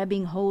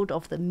grabbing hold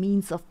of the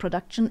means of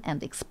production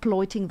and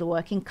exploiting the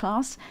working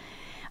class.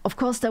 Of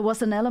course, there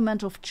was an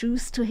element of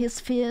truth to his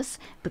fears,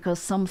 because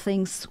some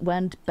things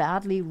went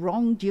badly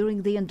wrong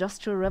during the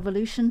Industrial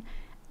Revolution,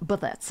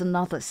 but that's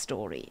another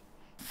story.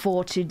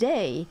 For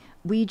today,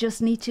 we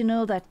just need to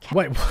know that...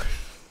 Wait, what?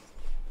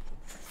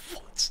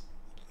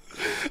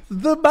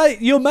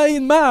 Your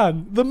main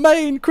man, the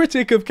main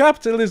critic of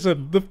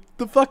capitalism,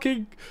 the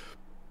fucking...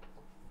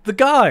 The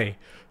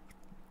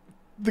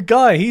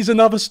guy, he's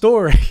another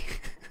story.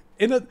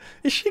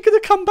 Is she going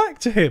to come back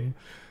to him?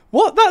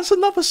 What? That's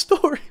another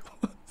story.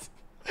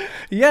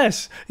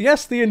 Yes,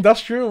 the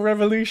Industrial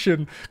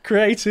Revolution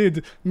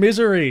created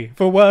misery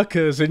for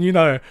workers, and you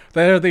know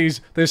there are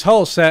this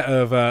whole set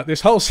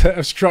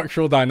of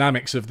structural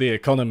dynamics of the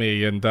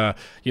economy, and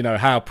you know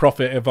how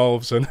profit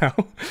evolves and how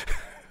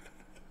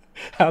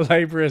how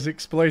labour is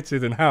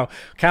exploited and how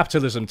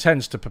capitalism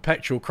tends to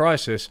perpetual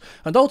crisis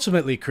and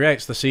ultimately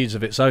creates the seeds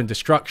of its own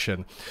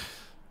destruction.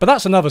 But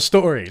that's another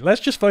story.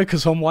 Let's just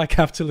focus on why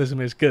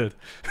capitalism is good.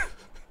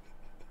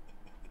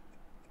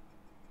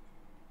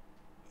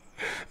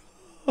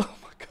 Oh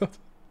my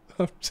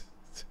god.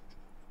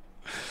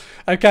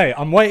 Okay,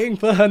 I'm waiting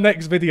for her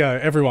next video,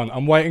 everyone.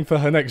 I'm waiting for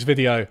her next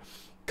video.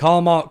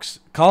 Karl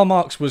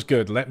Marx was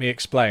good. Let me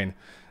explain.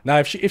 Now,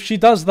 if she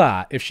does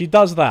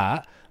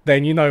that,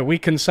 then, you know, we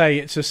can say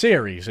it's a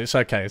series. It's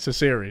okay. It's a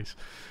series.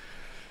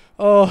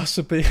 Oh,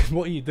 Sabine,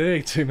 what are you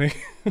doing to me?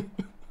 I'm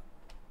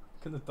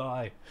gonna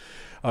die.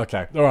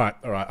 Okay. All right.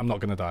 I'm not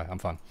gonna die. I'm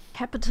fine.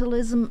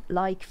 Capitalism,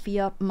 like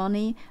fiat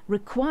money,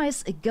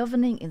 requires a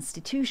governing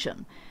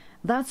institution.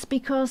 That's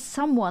because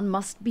someone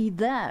must be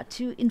there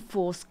to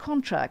enforce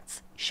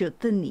contracts should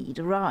the need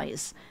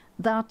arise.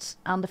 That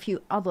and a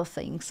few other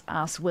things,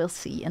 as we'll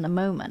see in a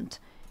moment.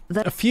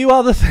 A few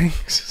other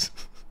things?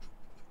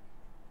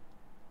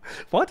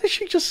 Why did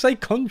she just say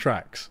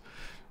contracts?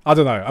 I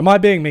don't know. Am I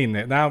being mean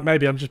now?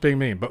 Maybe I'm just being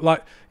mean. But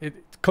like,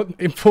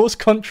 enforce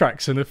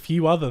contracts and a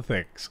few other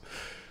things.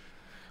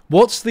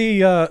 What's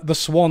the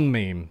swan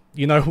meme?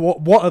 You know,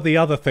 what are the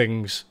other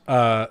things?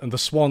 And the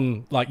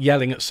swan like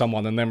yelling at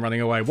someone and then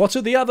running away. What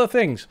are the other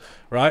things?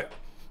 Right?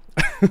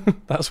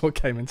 That's what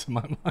came into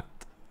my mind.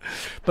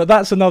 But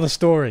that's another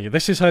story.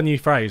 This is her new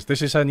phrase.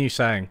 This is her new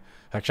saying.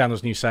 Her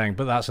channel's new saying,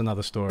 but that's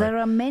another story. There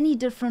are many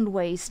different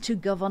ways to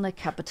govern a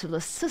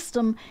capitalist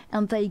system,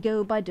 and they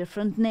go by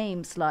different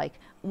names like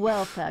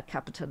welfare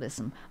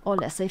capitalism, or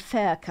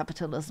laissez-faire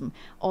capitalism,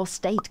 or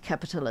state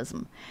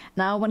capitalism.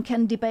 Now, one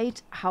can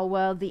debate how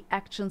well the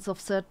actions of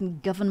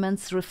certain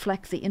governments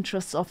reflect the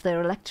interests of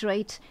their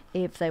electorate,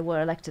 if they were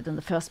elected in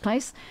the first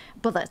place,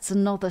 but that's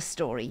another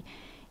story.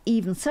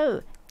 Even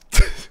so...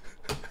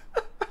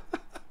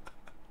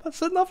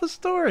 That's another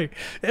story.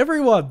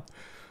 Everyone...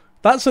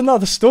 That's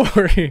another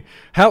story.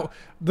 How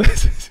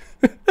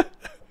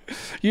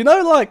you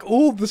know, like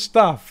all the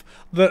stuff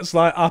that's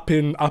like up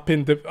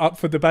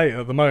for debate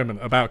at the moment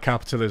about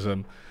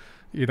capitalism.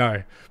 You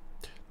know,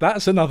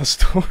 that's another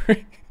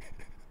story.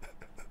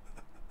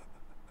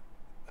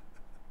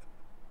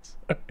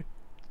 Sorry.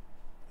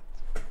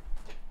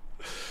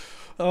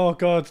 Oh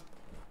god.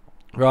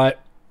 Right.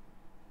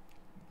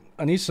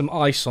 I need some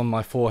ice on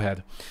my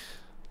forehead.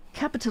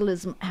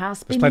 Capitalism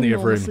has been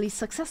enormously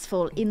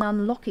successful in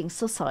unlocking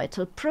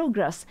societal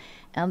progress,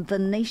 and the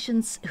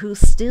nations who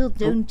still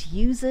don't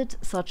use it,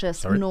 such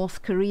as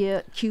North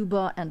Korea,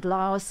 Cuba and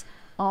Laos,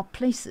 are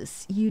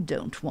places you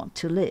don't want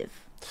to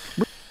live.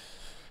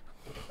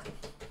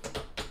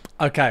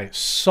 Okay,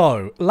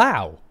 so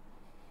Laos.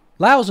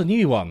 Laos a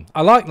new one.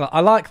 I like that.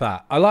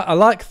 I like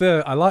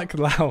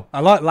Lao.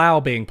 I like Lao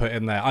being put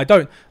in there. I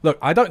don't know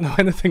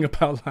anything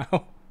about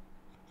Lao,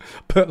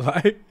 but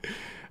like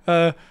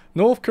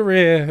North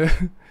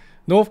Korea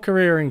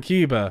and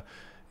Cuba,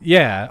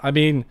 yeah. I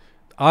mean,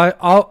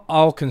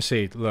 I'll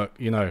concede. Look,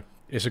 you know,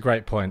 it's a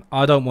great point.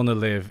 I don't want to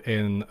live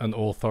in an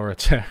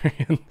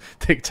authoritarian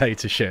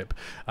dictatorship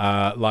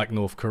like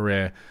North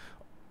Korea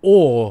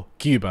or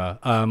Cuba,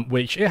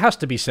 which it has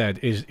to be said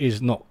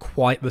is not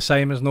quite the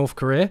same as North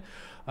Korea.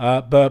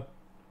 But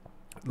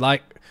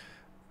like,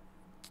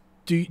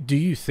 do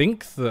you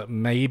think that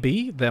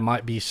maybe there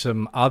might be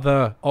some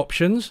other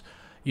options?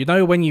 You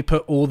know, when you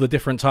put all the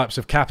different types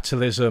of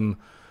capitalism,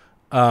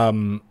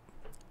 next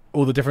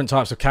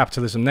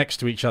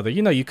to each other,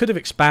 you know, you could have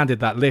expanded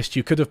that list.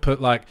 You could have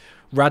put like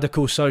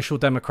radical social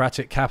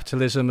democratic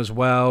capitalism as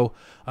well.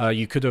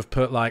 You could have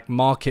put like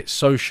market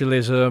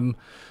socialism.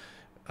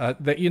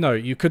 That, you know,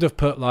 you could have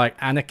put like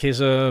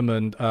anarchism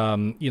and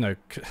you know,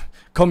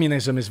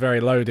 communism is very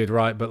loaded,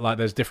 right? But like,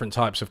 there's different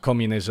types of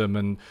communism,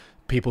 and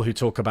people who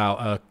talk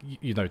about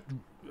you know,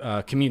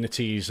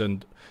 communities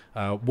and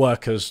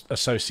workers'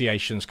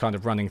 associations kind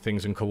of running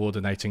things and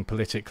coordinating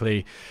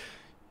politically.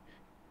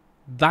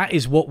 That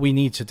is what we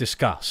need to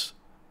discuss.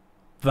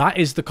 That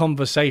is the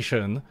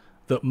conversation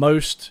that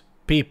most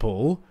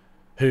people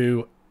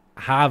who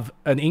have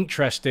an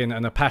interest in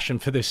and a passion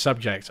for this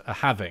subject are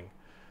having.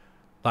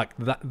 Like,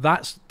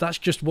 that's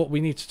just what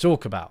we need to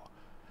talk about.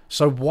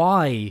 So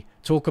why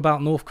talk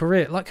about North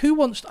Korea? Like, who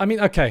wants... I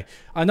mean, okay,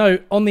 I know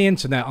on the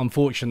internet,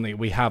 unfortunately,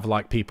 we have,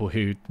 like, people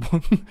who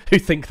who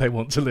think they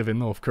want to live in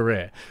North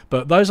Korea.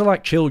 But those are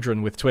like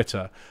children with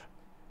Twitter.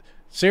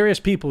 Serious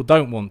people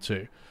don't want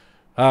to.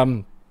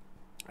 And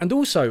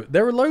also,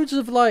 there are loads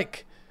of,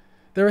 like...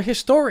 There are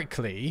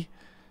historically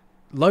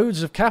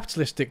loads of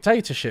capitalist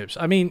dictatorships.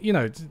 I mean, you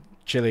know,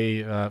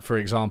 Chile, for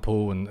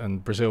example,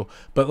 and Brazil.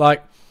 But,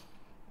 like...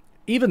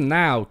 Even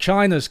now,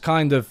 China's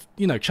kind of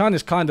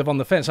on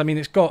the fence. I mean,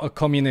 it's got a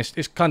communist,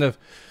 it's kind of,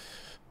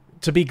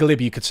 to be glib,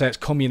 you could say it's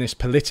communist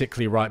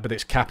politically, right, but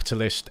it's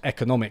capitalist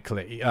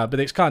economically, but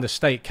it's kind of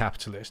state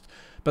capitalist.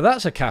 But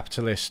that's a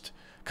capitalist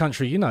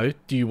country, you know.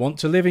 Do you want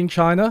to live in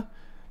China?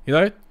 You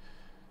know?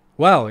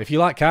 Well, if you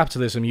like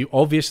capitalism, you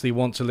obviously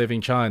want to live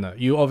in China.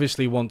 You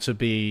obviously want to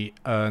be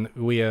an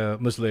Uyghur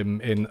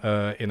Muslim in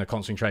a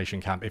concentration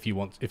camp if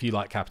you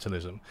like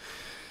capitalism.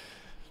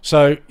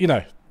 So, you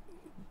know,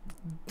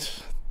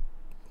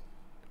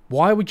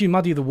 Why would you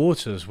muddy the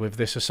waters with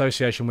this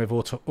association with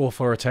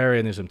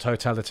authoritarianism,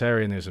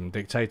 totalitarianism,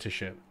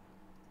 dictatorship?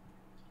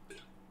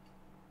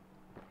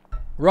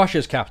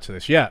 Russia's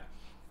capitalist, yeah.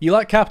 You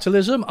like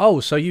capitalism? Oh,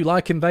 so you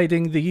like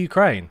invading the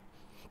Ukraine?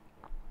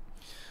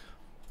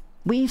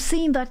 We've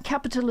seen that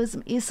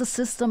capitalism is a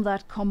system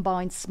that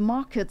combines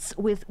markets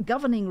with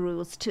governing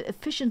rules to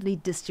efficiently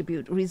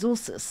distribute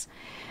resources.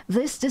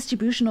 This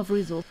distribution of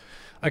resources...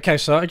 Okay,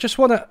 so I just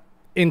want to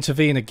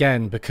intervene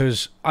again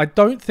because I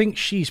don't think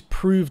she's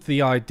proved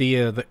the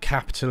idea that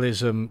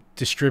capitalism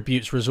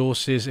distributes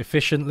resources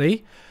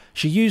efficiently.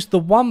 She used the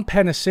one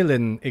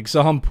penicillin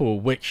example,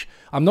 which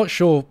I'm not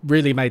sure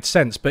really made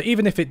sense, but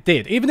even if it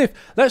did, even if,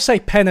 let's say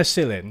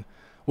penicillin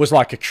was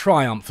like a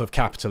triumph of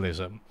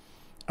capitalism,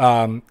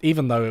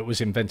 even though it was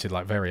invented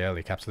like very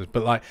early capitalism,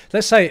 but like,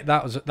 let's say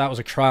that was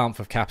a triumph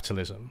of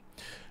capitalism,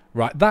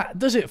 right? That,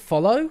 does it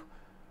follow?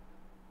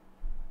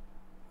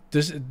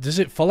 Does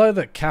it follow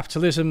that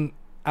capitalism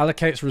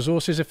allocates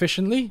resources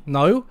efficiently?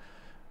 No.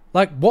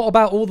 Like, what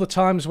about all the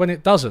times when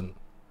it doesn't?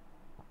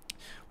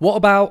 What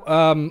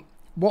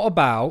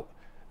about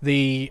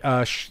the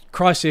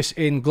crisis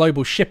in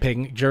global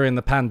shipping during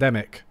the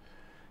pandemic?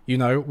 You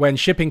know, when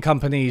shipping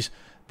companies,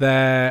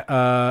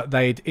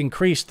 they'd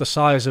increased the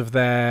size of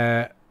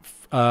their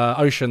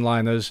ocean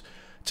liners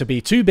to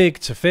be too big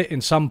to fit in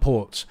some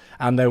ports,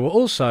 and they were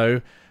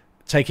also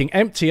taking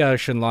empty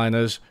ocean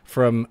liners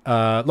from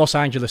Los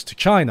Angeles to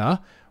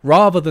China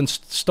rather than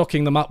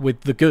stocking them up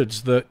with the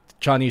goods that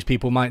Chinese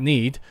people might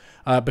need,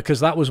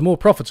 because that was more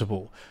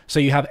profitable. So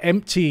you have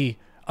empty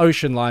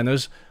ocean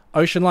liners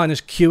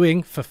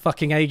queuing for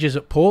fucking ages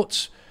at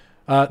ports,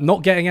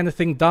 not getting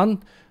anything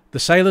done. The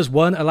sailors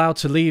weren't allowed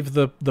to leave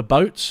the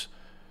boats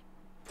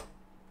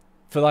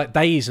for like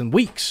days and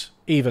weeks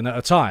even at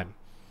a time.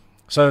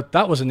 So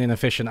that was an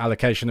inefficient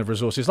allocation of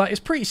resources. Like, it's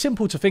pretty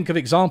simple to think of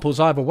examples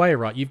either way,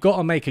 right? You've got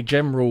to make a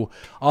general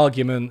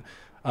argument,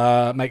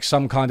 make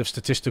some kind of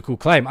statistical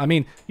claim. I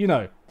mean, you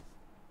know,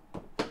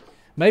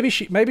 maybe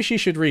she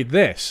should read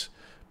this,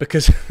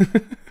 because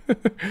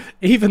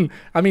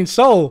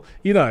Sol,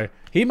 you know,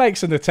 he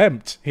makes an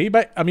attempt. He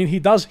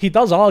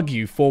does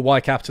argue for why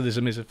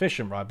capitalism is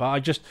efficient, right?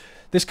 But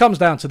this comes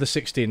down to the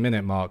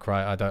 16-minute mark,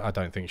 right? I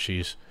don't think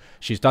she's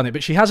done it,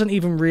 but she hasn't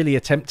even really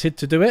attempted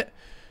to do it.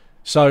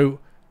 So,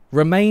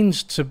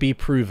 remains to be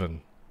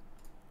proven.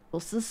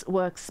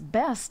 Works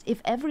best if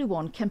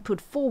everyone can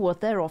put forward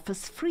their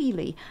offers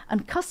freely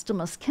and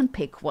customers can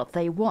pick what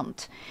they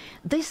want.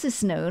 This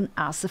is known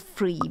as a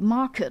free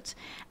market,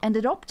 and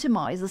it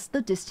optimizes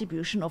the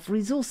distribution of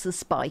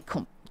resources by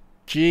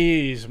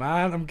Jeez,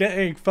 man, I'm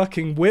getting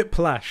fucking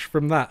whiplash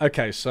from that.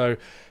 Okay, so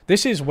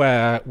this is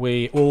where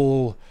we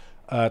all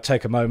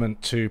take a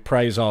moment to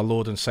praise our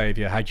Lord and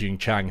Savior Hajun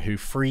Chang, who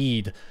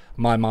freed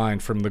my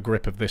mind from the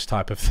grip of this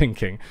type of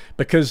thinking,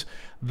 because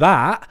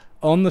that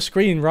on the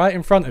screen right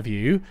in front of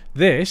you,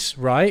 this,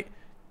 right,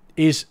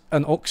 is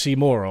an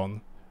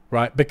oxymoron,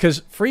 right?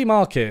 Because free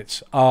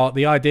markets are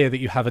the idea that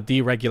you have a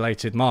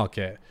deregulated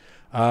market,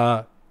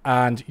 and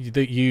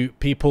that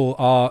people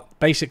are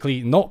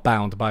basically not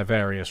bound by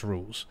various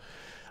rules,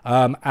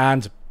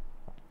 and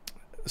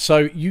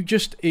so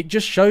it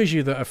just shows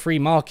you that a free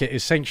market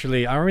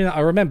essentially, I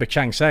remember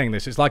Chang saying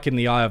this, it's like in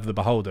the eye of the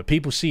beholder.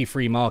 People see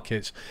free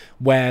markets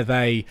where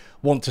they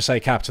want to say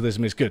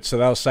capitalism is good. So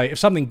they'll say, if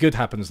something good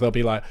happens, they'll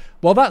be like,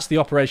 well, that's the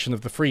operation of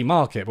the free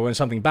market. But when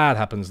something bad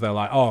happens, they're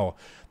like, oh,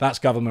 that's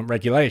government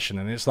regulation.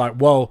 And it's like,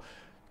 well,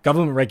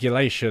 government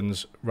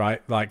regulations,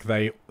 right, like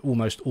they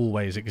almost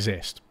always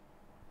exist.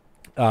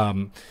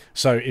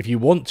 So if you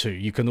want to,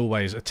 you can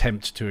always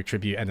attempt to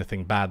attribute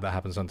anything bad that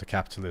happens under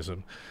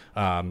capitalism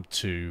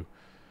to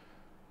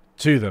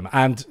them.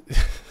 And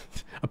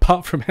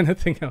apart from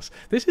anything else,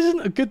 this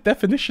isn't a good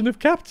definition of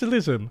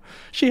capitalism.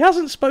 She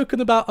hasn't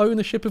spoken about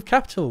ownership of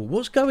capital.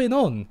 What's going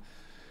on?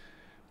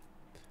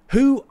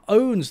 Who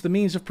owns the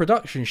means of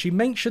production? She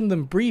mentioned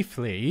them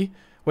briefly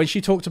when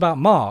she talked about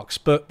Marx,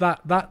 but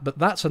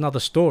that's another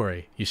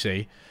story, you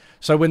see.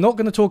 So we're not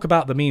going to talk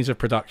about the means of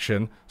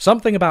production.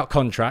 Something about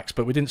contracts,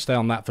 but we didn't stay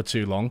on that for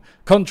too long.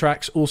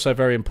 Contracts, also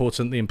very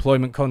important. The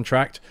employment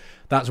contract.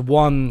 That's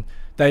one.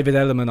 David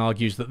Ellerman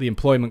argues that the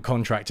employment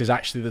contract is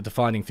actually the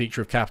defining feature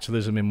of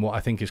capitalism in what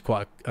I think is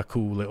quite a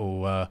cool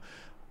little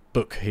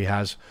book he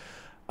has.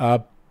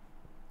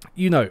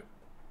 You know,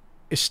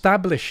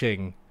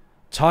 establishing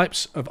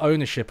types of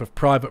ownership of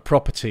private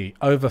property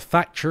over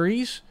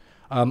factories,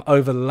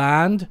 over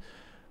land,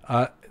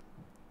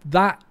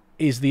 that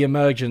is the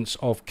emergence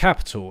of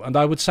capital. And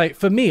I would say,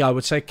 for me, I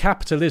would say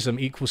capitalism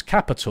equals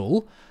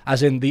capital,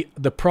 as in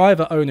the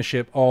private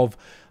ownership of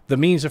the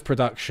means of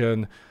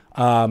production,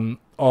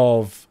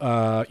 of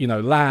you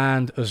know,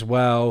 land as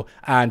well.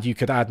 And you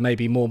could add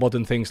maybe more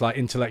modern things like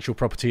intellectual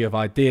property of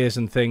ideas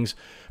and things,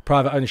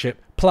 private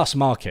ownership plus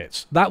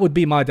markets. That would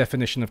be my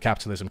definition of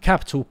capitalism.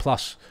 Capital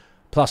plus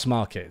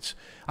markets.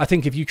 I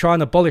think if you try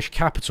and abolish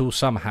capital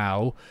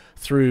somehow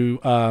through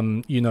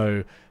you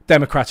know,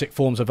 democratic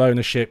forms of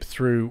ownership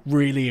through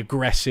really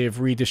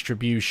aggressive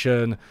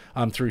redistribution,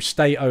 through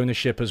state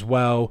ownership as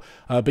well.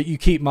 But you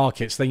keep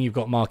markets, then you've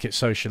got market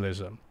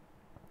socialism.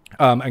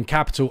 And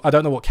capital, I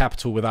don't know what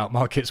capital without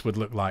markets would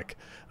look like.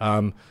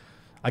 I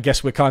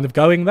guess we're kind of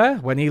going there.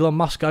 When Elon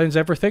Musk owns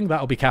everything,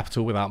 that'll be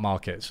capital without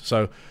markets.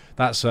 So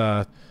that's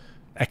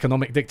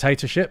economic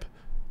dictatorship.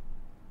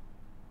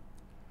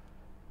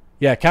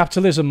 Yeah,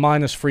 capitalism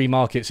minus free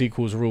markets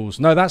equals rules.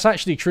 No, that's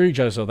actually true,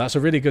 Josel. That's a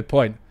really good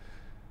point.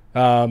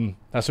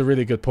 That's a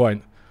really good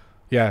point.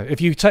 Yeah, if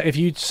you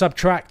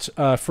subtract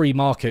free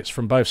markets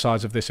from both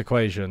sides of this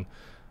equation,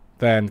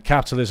 then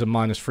capitalism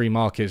minus free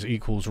markets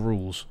equals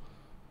rules.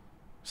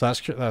 So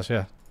that's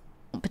yeah.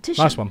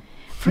 Competition. Nice one.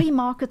 Free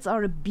markets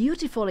are a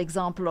beautiful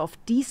example of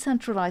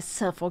decentralized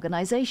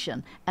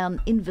self-organization, an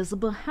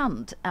invisible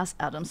hand, as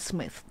Adam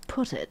Smith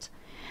put it.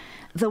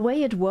 The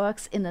way it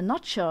works in a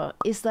nutshell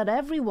is that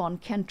everyone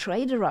can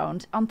trade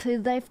around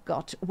until they've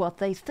got what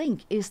they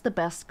think is the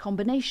best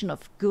combination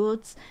of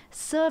goods,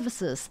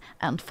 services,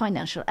 and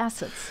financial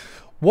assets.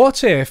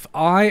 What if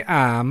I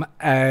am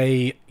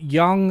a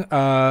young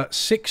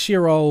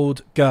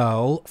 6-year-old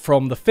girl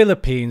from the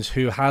Philippines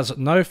who has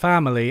no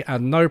family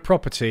and no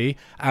property,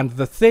 and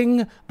the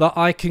thing that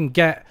I can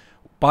get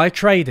by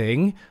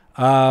trading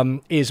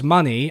is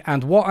money,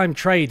 and what I'm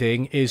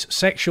trading is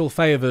sexual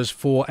favors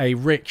for a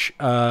rich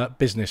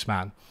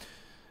businessman?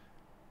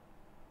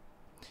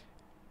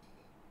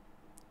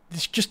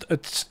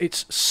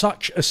 It's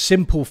such a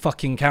simple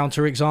fucking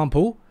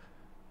counterexample.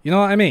 You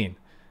know what I mean?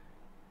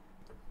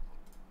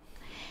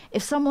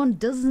 If someone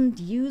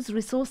doesn't use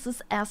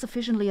resources as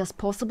efficiently as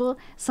possible,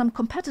 some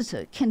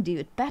competitor can do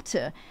it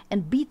better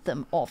and beat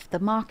them off the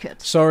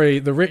market. Sorry,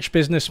 the rich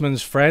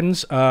businessman's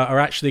friends are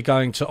actually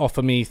going to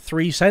offer me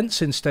 3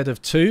 cents instead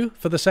of 2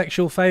 for the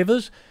sexual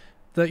favors.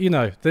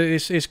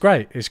 It's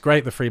great. It's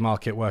great, the free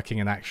market working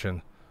in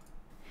action.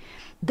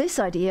 This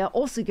idea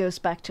also goes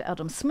back to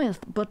Adam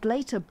Smith, but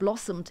later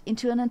blossomed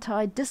into an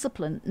entire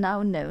discipline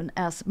now known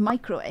as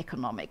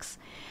microeconomics.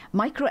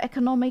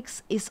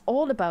 Microeconomics is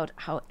all about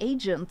how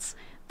agents,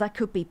 that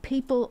could be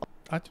people...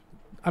 I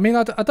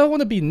don't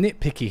want to be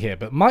nitpicky here,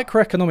 but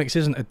microeconomics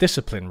isn't a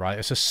discipline, right?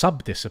 It's a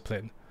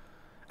sub-discipline.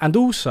 And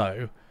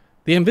also,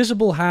 the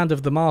invisible hand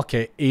of the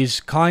market is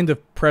kind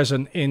of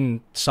present in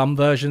some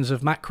versions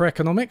of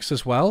macroeconomics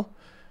as well.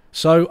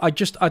 So I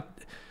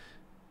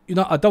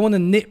don't want to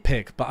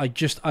nitpick, but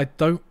I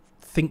don't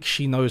think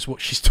she knows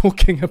what she's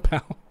talking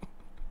about.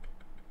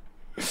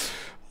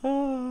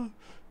 Or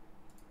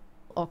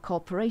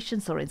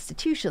corporations or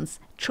institutions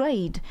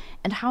trade,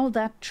 and how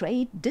that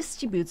trade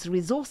distributes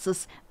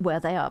resources where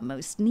they are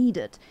most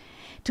needed.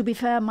 To be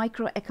fair,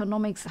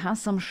 microeconomics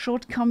has some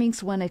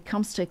shortcomings when it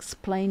comes to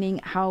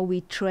explaining how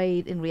we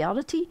trade in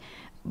reality,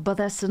 but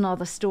that's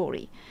another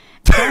story.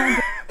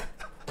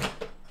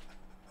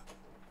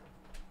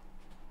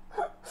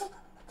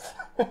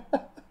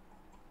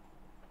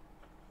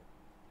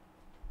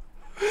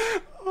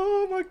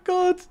 Oh my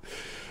god.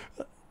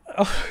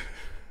 Oh.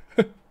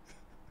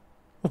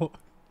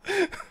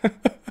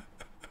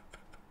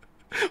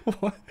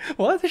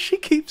 Why does she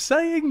keep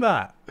saying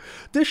that?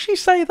 Does she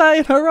say that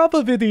in her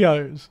other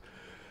videos?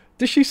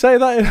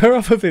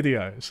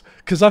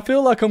 Because I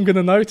feel like I'm going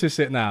to notice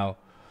it now.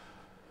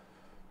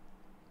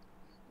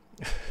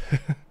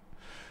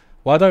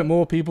 Why don't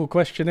more people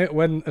question it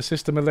when a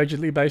system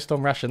allegedly based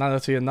on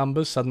rationality and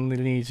numbers suddenly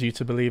needs you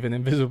to believe in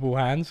invisible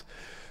hands?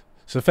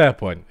 It's a fair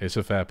point.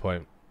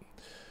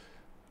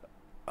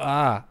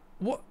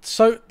 What?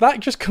 So that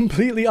just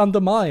completely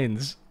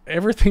undermines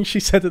everything she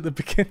said at the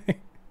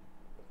beginning.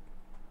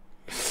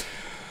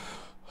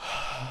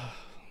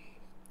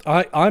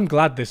 I'm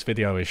glad this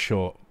video is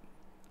short.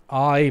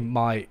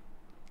 If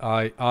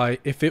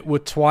it were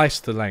twice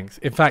the length,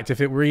 in fact,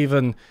 if it were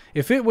even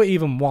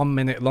 1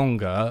 minute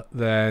longer,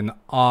 then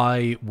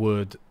I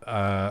would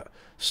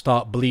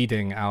start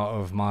bleeding out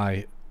of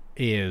my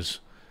ears.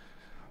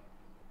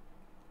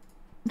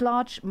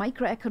 Large,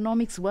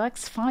 microeconomics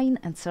works fine,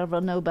 and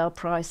several Nobel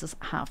Prizes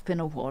have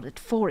been awarded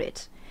for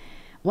it.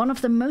 One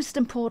of the most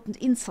important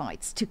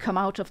insights to come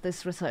out of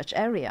this research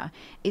area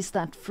is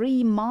that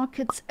free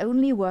markets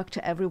only work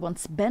to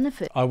everyone's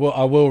benefit. I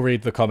will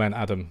read the comment,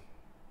 Adam.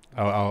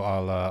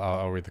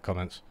 I'll read the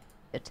comments.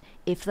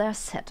 If they're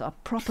set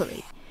up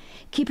properly.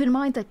 Keep in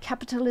mind that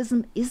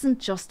capitalism isn't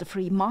just a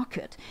free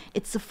market.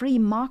 It's a free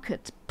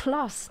market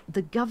plus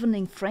the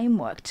governing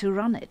framework to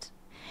run it.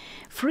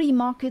 Free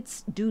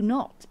markets do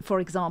not,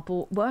 for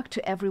example, work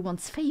to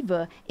everyone's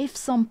favor if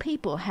some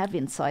people have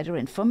insider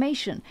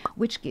information,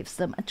 which gives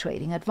them a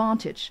trading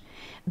advantage.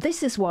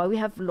 This is why we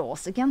have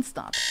laws against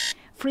that.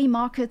 Free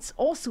markets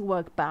also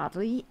work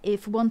badly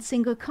if one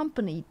single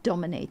company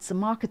dominates a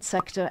market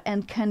sector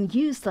and can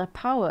use their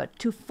power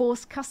to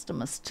force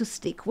customers to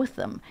stick with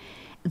them.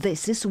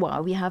 This is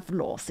why we have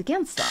laws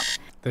against that.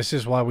 This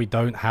is why we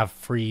don't have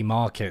free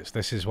markets.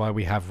 This is why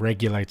we have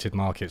regulated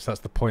markets.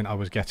 That's the point I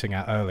was getting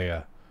at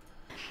earlier.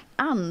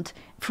 And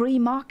free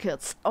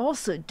markets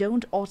also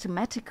don't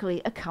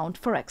automatically account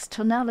for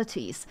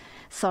externalities,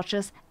 such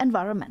as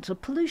environmental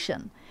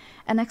pollution.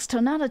 An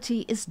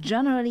externality is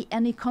generally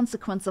any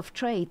consequence of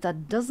trade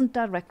that doesn't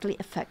directly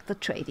affect the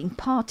trading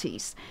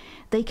parties.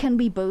 They can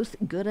be both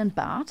good and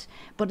bad,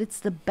 but it's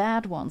the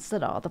bad ones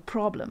that are the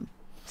problem.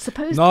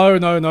 Suppose No.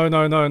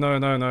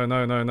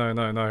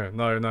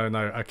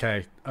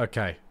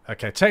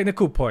 Okay.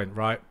 Technical point,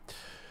 right?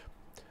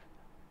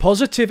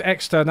 Positive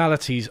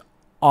externalities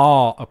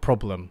are a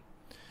problem.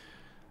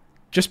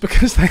 Just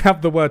because they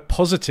have the word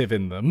positive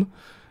in them,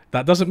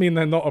 that doesn't mean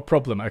they're not a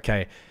problem.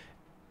 Okay.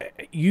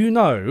 You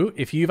know,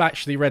 if you've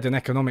actually read an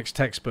economics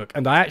textbook,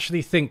 and I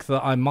actually think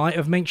that I might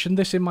have mentioned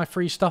this in my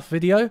free stuff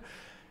video,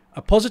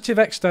 a positive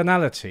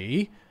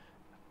externality,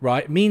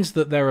 right, means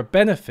that there are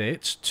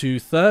benefits to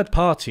third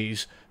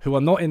parties who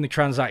are not in the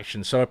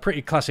transaction. So a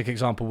pretty classic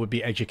example would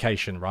be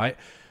education, right?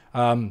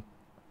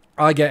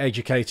 I get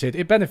educated.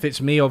 It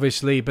benefits me,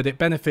 obviously, but it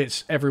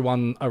benefits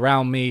everyone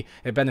around me.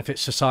 It benefits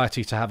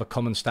society to have a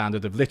common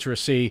standard of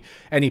literacy.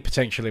 Any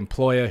potential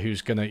employer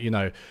who's going to, you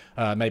know,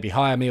 maybe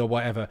hire me or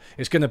whatever,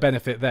 it's going to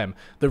benefit them.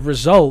 The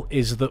result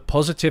is that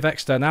positive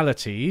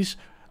externalities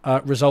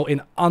result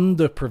in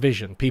under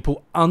provision.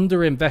 People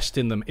underinvest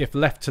in them if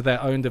left to their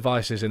own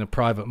devices in a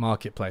private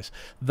marketplace.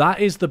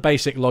 That is the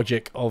basic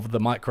logic of the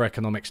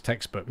microeconomics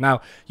textbook. Now,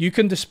 you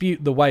can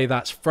dispute the way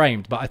that's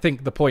framed, but I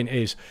think the point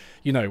is,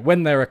 you know,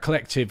 when there are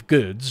collective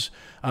goods,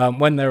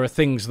 when there are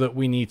things that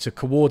we need to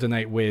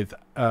coordinate with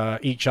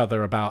each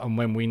other about, and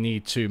when we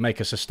need to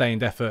make a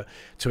sustained effort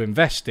to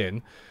invest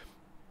in,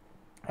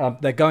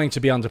 they're going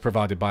to be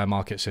underprovided by a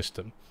market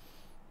system.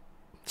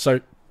 So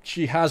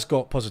she has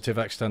got positive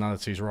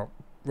externalities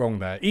wrong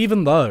there,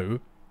 even though,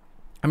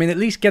 I mean, at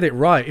least get it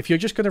right. If you're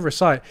just going to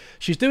recite,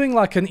 she's doing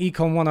like an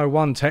Econ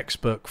 101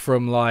 textbook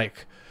from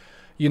like,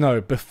 you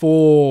know,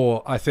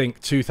 before, I think,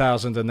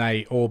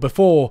 2008, or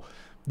before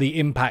the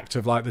impact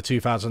of like the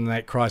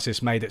 2008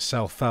 crisis made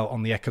itself felt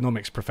on the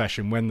economics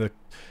profession, when the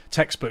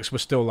textbooks were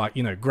still like,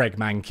 you know, Greg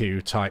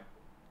Mankiw type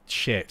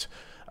shit.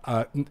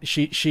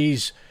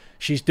 She's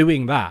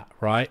doing that,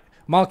 right?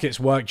 Markets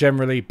work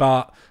generally,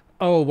 but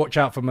oh, watch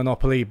out for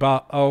monopoly,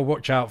 but oh,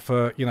 watch out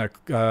for, you know,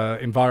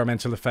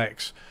 environmental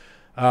effects,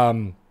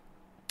 and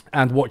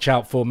watch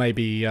out for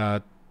maybe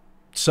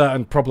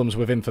certain problems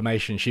with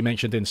information. She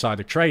mentioned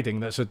insider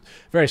trading. That's a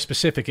very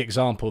specific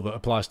example that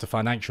applies to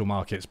financial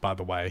markets, by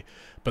the way,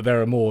 but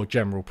there are more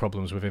general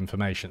problems with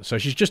information. So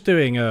she's just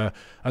doing an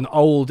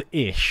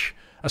old-ish,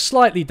 a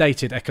slightly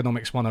dated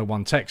Economics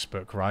 101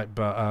 textbook, right?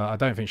 But I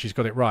don't think she's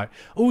got it right.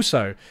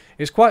 Also,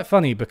 it's quite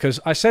funny because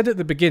I said at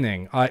the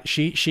beginning,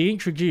 she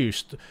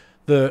introduced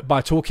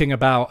by talking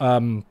about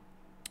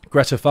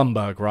Greta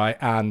Thunberg, right,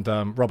 and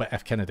Robert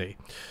F. Kennedy.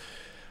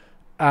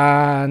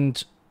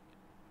 And,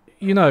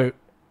 you know,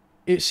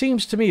 it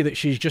seems to me that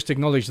she's just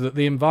acknowledged that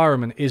the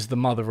environment is the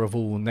mother of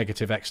all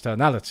negative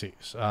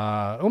externalities.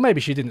 Or maybe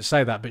she didn't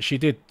say that, but she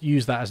did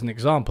use that as an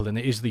example, and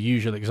it is the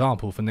usual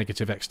example for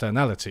negative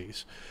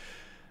externalities.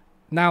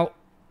 Now,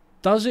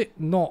 does it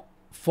not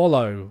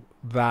follow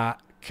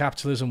that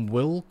capitalism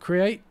will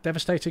create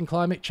devastating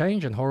climate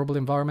change and horrible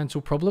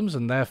environmental problems,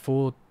 and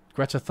therefore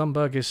Greta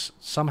Thunberg is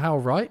somehow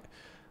right?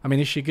 I mean,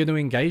 is she going to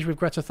engage with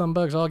Greta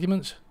Thunberg's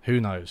arguments?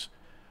 Who knows?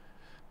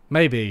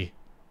 Maybe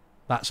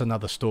that's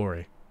another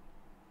story.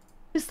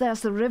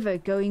 there's a river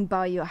going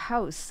by your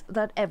house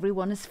that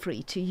everyone is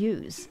free to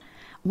use.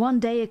 One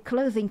day a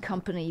clothing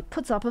company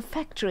puts up a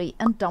factory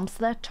and dumps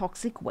their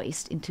toxic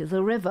waste into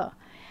the river.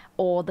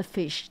 Or the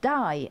fish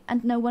die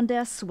and no one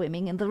dares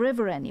swimming in the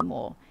river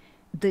anymore.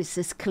 This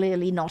is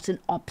clearly not an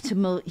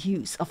optimal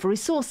use of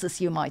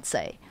resources, you might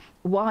say.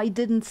 Why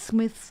didn't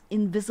Smith's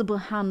invisible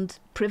hand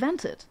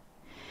prevent it?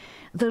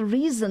 The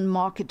reason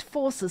market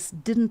forces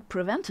didn't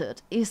prevent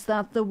it is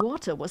that the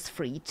water was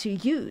free to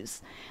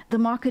use. The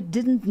market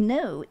didn't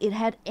know it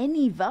had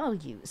any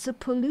value, so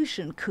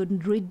pollution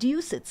couldn't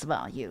reduce its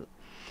value.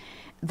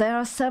 There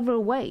are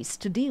several ways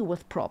to deal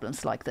with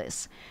problems like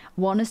this.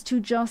 One is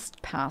to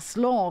just pass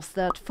laws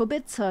that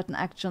forbid certain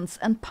actions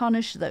and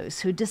punish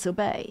those who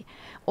disobey.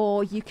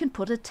 Or you can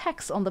put a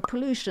tax on the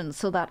pollution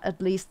so that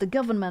at least the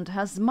government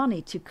has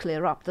money to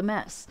clear up the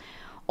mess.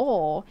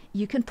 Or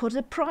you can put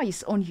a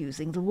price on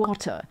using the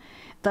water.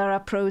 There are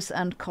pros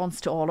and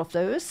cons to all of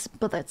those,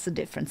 but that's a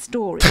different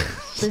story.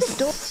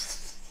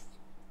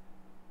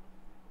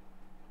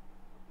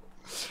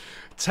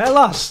 Tell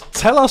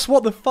us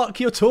what the fuck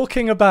you're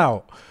talking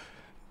about.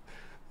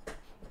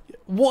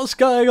 What's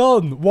going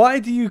on? Why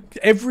do you,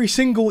 every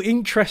single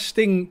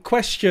interesting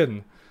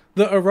question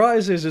that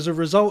arises as a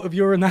result of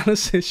your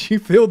analysis, you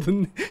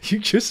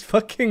just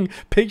fucking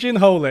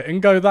pigeonhole it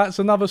and go, that's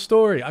another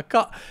story. I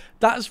can't,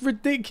 that's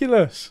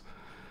ridiculous.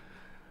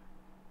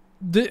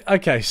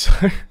 Okay,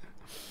 so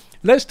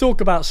let's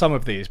talk about some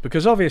of these,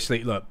 because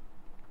obviously, look,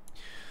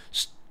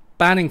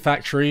 banning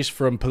factories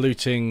from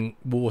polluting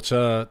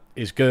water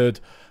is good.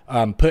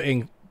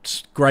 Putting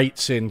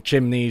grates in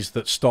chimneys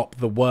that stop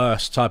the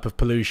worst type of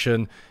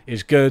pollution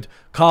is good.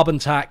 Carbon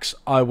tax,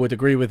 I would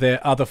agree with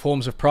it. Other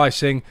forms of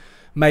pricing,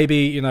 maybe,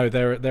 you know,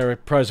 there are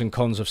pros and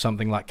cons of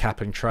something like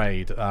cap and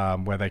trade,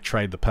 where they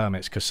trade the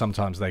permits, because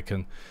sometimes they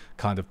can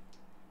kind of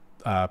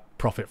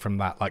profit from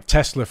that. Like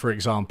Tesla, for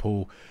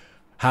example,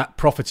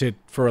 profited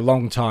for a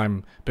long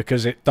time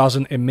because it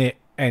doesn't emit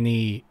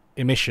any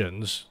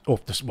emissions, or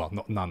well,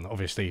 not none,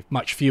 obviously,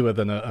 much fewer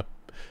than a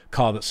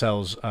car that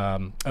sells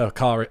a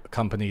car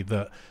company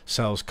that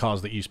sells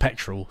cars that use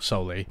petrol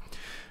solely.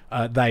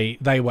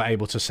 They were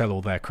able to sell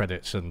all their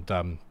credits,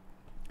 and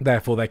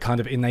therefore they kind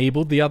of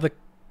enabled the other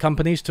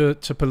companies to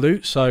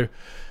pollute. So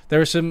there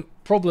are some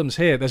problems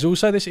here. There's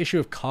also this issue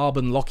of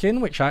carbon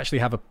lock-in, which I actually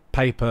have a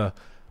paper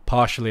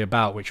partially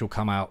about, which will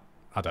come out,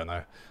 I don't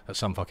know, at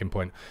some fucking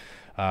point.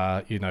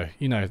 You know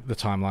the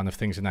timeline of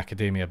things in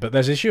academia, but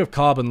there's issue of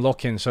carbon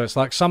lock-in. So it's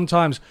like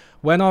sometimes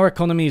when our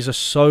economies are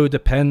so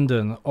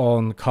dependent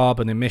on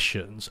carbon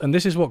emissions, and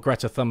this is what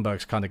Greta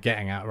Thunberg's kind of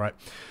getting at, right?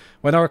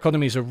 When our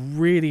economies are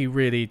really,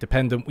 really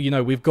dependent, you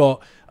know, we've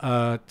got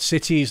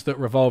cities that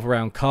revolve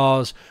around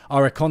cars.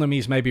 Our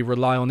economies maybe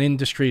rely on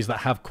industries that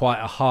have quite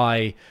a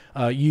high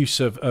use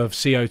of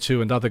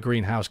CO2 and other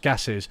greenhouse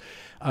gases.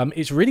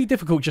 It's really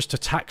difficult just to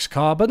tax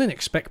carbon and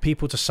expect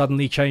people to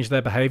suddenly change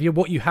their behavior.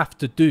 What you have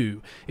to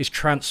do is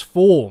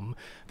transform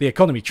the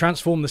economy,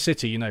 transform the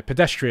city, you know,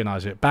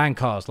 pedestrianize it, ban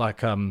cars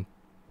like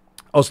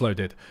Oslo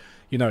did.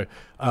 You know,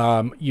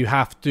 you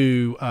have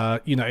to,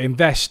 you know,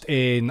 invest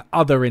in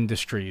other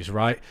industries,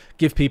 right?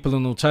 Give people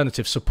an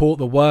alternative. Support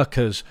the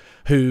workers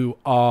who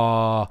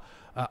are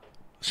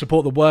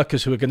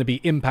going to be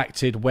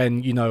impacted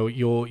when, you know,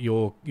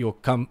 your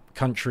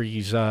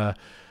country's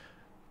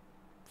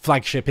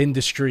flagship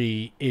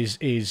industry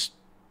is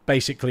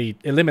basically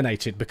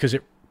eliminated because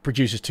it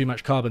produces too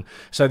much carbon.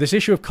 So this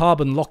issue of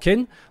carbon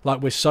lock-in,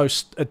 like we're so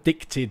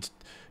addicted,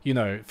 you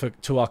know,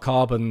 to our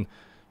carbon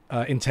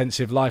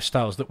intensive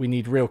lifestyles that we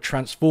need real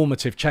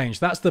transformative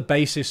change. That's the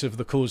basis of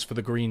the cause for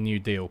the Green New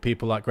Deal.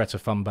 People like Greta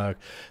Thunberg.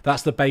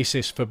 That's the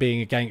basis for being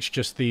against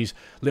just these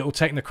little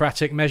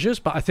technocratic measures.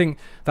 But I think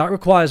that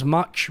requires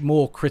much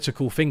more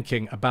critical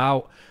thinking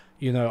about,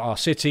 you know, our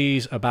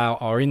cities,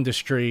 about our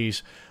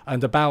industries,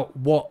 and about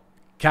what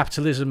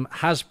capitalism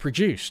has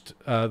produced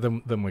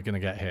than we're going to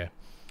get here.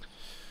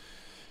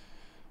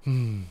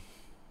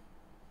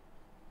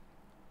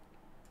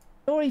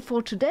 Story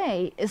for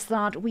today is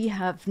that we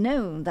have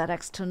known that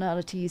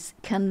externalities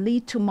can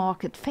lead to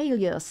market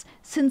failures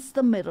since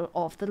the middle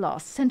of the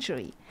last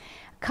century.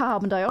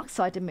 Carbon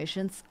dioxide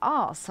emissions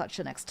are such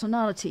an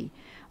externality.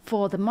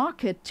 For the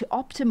market to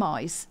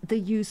optimize the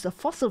use of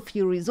fossil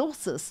fuel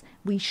resources,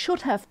 we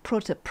should have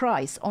put a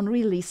price on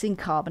releasing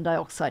carbon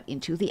dioxide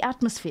into the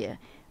atmosphere.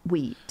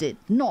 We did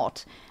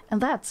not, and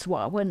that's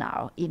why we're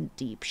now in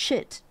deep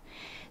shit.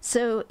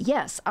 So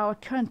yes, our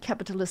current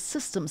capitalist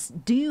systems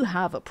do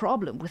have a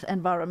problem with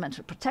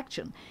environmental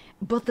protection,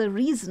 but the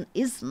reason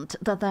isn't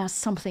that there's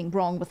something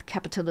wrong with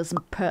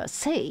capitalism per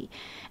se.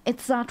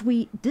 It's that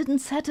we didn't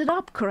set it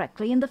up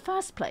correctly in the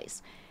first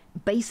place.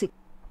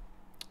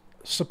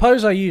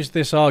 Suppose I used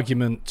this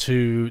argument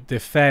to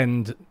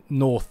defend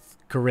North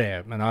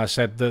Korea, and I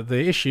said that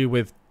the issue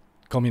with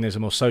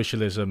communism or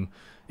socialism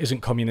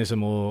isn't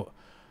communism or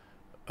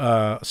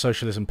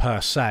socialism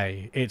per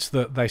se. It's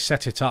that they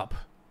set it up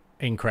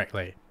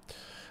incorrectly.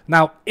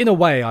 Now, in a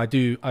way, I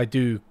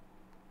do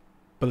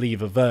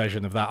believe a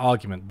version of that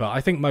argument, but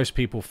I think most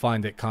people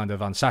find it kind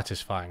of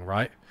unsatisfying,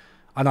 right?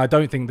 And I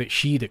don't think that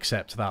she'd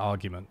accept that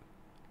argument.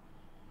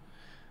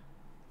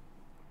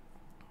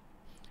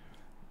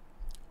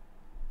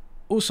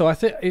 Also, I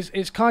think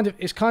it's kind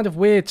of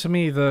weird to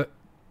me that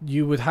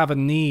you would have a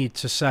need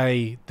to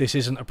say this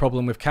isn't a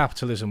problem with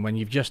capitalism when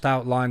you've just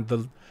outlined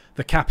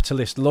the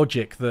capitalist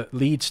logic that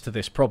leads to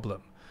this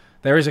problem.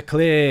 There is a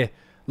clear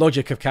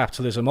logic of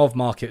capitalism, of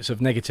markets, of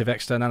negative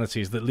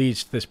externalities that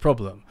leads to this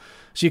problem.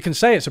 So you can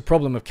say it's a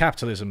problem of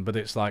capitalism, but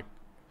it's like,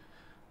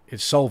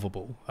 it's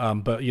solvable.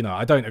 But, you know,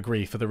 I don't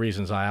agree for the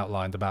reasons I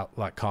outlined about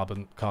like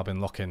carbon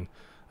lock-in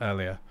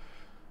earlier.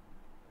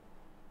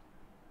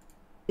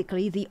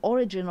 The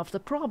origin of the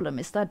problem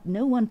is that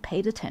no one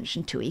paid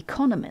attention to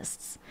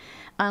economists.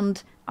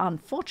 And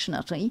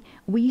unfortunately,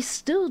 we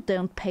still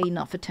don't pay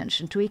enough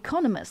attention to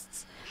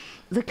economists.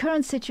 The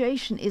current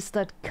situation is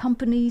that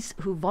companies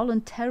who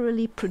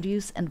voluntarily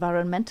produce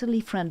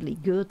environmentally friendly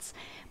goods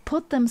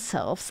put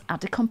themselves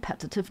at a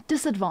competitive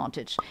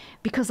disadvantage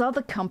because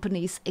other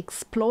companies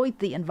exploit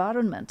the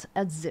environment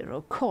at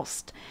zero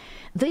cost.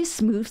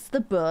 This moves the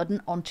burden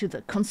onto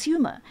the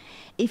consumer.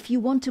 If you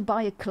want to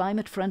buy a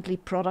climate-friendly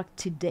product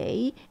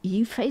today,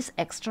 you face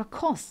extra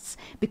costs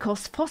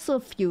because fossil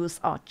fuels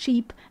are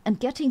cheap and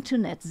getting to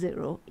net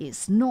zero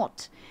is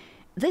not.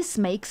 This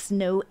makes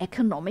no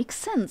economic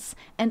sense,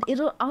 and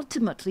it'll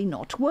ultimately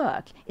not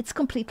work. It's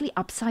completely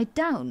upside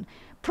down.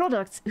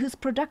 Products whose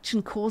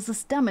production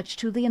causes damage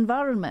to the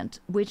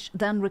environment, which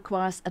then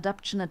requires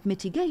adaptation and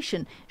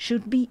mitigation,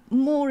 should be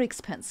more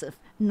expensive,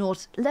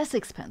 not less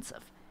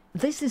expensive.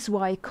 This is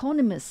why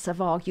economists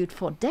have argued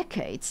for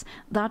decades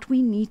that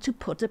we need to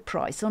put a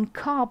price on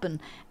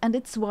carbon, and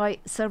it's why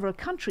several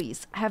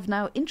countries have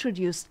now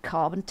introduced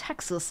carbon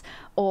taxes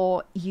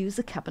or use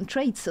a cap and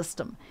trade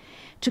system.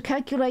 To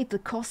calculate the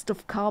cost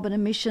of carbon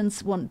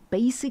emissions, one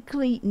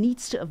basically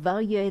needs to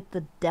evaluate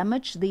the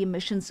damage the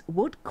emissions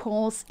would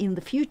cause in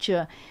the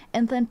future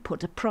and then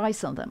put a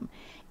price on them.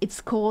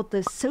 It's called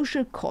the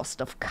social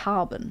cost of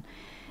carbon.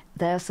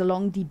 There's a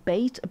long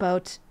debate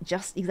about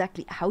just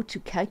exactly how to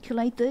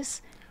calculate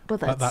this, but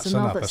that's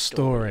another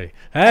story.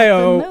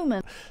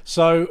 Hey-o!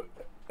 So,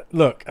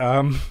 look,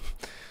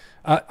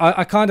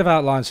 I kind of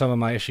outlined some of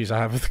my issues I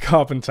have with the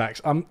carbon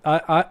tax.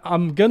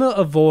 I'm gonna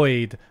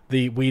avoid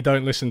the "we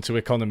don't listen to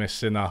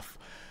economists enough"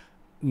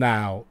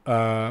 now.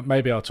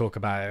 Maybe I'll talk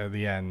about it at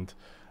the end.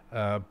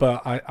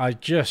 But I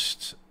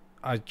just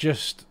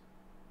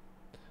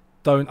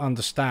don't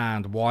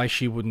understand why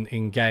she wouldn't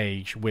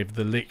engage with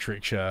the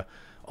literature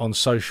on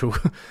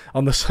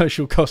on the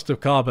social cost of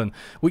carbon,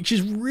 which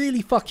is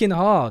really fucking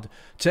hard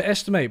to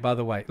estimate, by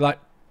the way. Like,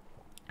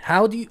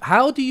 how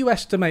do you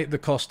estimate the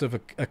cost of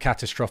a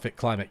catastrophic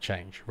climate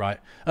change, right?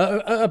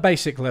 At a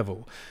basic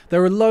level,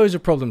 there are loads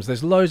of problems.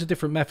 There's loads of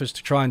different methods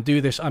to try and do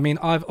this. I mean,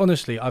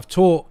 I've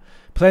taught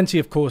plenty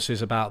of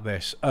courses about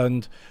this,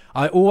 and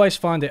I always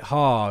find it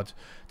hard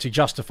to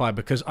justify,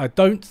 because I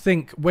don't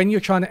think when you're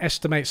trying to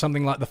estimate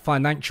something like the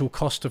financial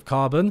cost of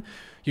carbon,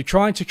 you're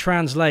trying to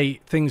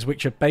translate things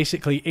which are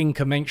basically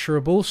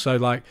incommensurable. So,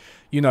 like,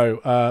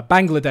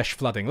 Bangladesh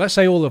flooding. Let's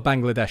say all of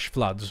Bangladesh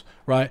floods,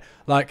 right?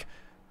 Like,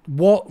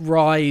 what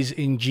rise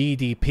in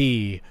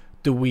GDP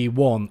do we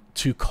want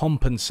to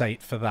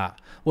compensate for that?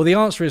 Well, the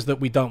answer is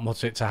that we don't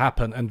want it to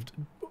happen, and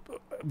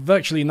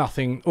virtually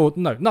nothing, or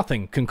no,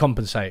 nothing can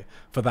compensate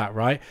for that,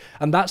 right?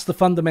 And that's the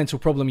fundamental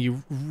problem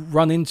you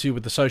run into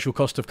with the social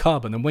cost of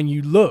carbon. And when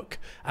you look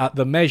at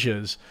the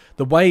measures,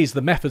 the ways,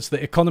 the methods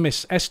that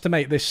economists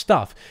estimate this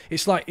stuff,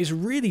 it's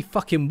really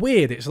fucking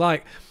weird. It's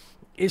like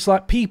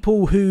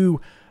people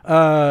who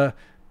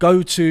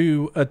go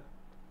to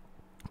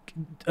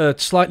a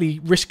slightly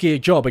riskier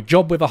job, a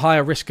job with a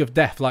higher risk of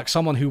death, like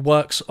someone who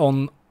works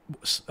on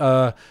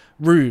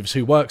roofs,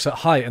 who works at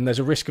height and there's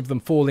a risk of them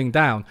falling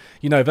down,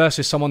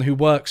 versus someone who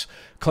works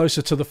closer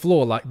to the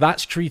floor. Like,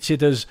 that's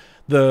treated as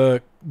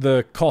the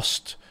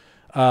cost.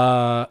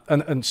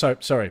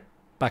 Sorry,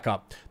 back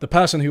up. The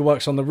person who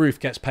works on the roof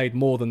gets paid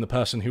more than the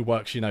person who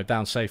works,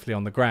 down safely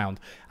on the ground.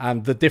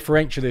 And the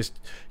differential is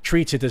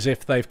treated as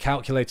if they've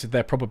calculated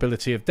their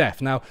probability of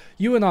death. Now,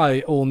 you and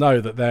I all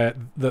know that there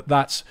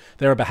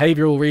are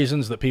behavioral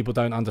reasons that people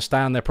don't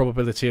understand their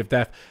probability of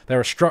death. There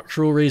are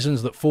structural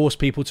reasons that force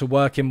people to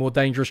work in more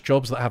dangerous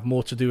jobs that have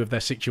more to do with their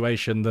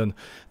situation than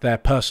their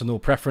personal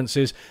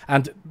preferences.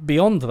 And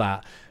beyond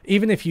that,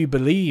 even if you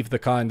believe the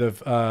kind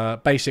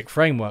of basic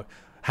framework,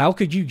 how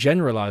could you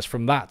generalize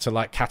from that to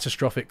like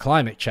catastrophic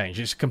climate change?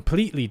 It's a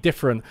completely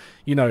different,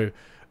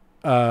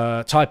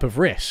 type of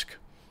risk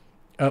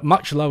at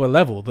much lower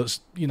level that's,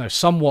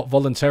 somewhat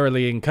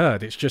voluntarily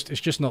incurred. It's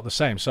just not the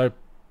same. So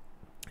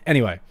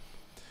anyway,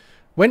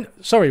 when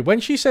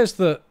she says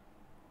that,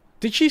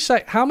 did she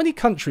say, how many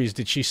countries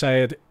did she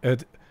say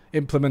had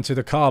implemented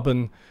a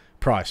carbon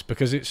price?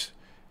 Because it's,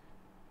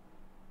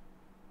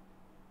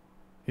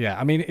 yeah,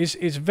 I mean, it's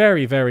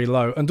very, very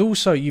low. And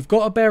also, you've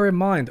got to bear in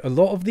mind, a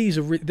lot of these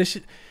are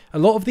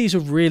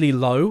really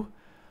low,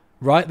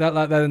 right?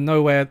 They're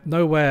nowhere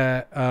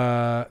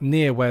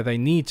near where they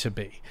need to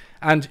be.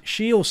 And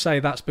she'll say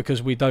that's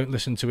because we don't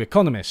listen to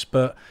economists.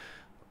 But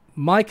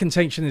my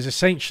contention is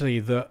essentially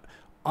that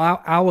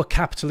our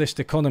capitalist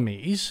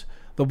economies,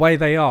 the way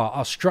they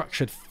are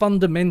structured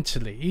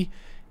fundamentally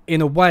in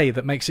a way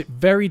that makes it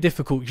very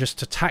difficult just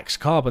to tax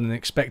carbon and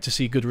expect to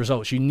see good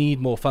results. You need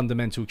more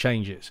fundamental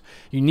changes.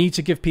 You need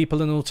to give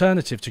people an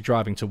alternative to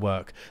driving to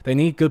work. They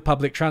need good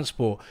public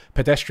transport,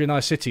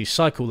 pedestrianised cities,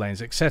 cycle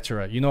lanes,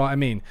 etc. You know what I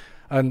mean?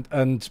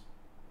 And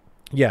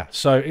yeah,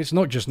 so it's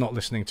not just not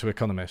listening to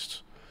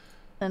economists.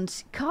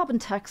 And carbon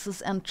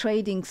taxes and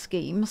trading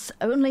schemes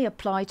only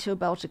apply to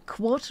about a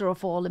quarter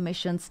of all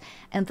emissions,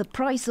 and the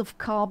price of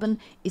carbon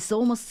is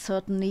almost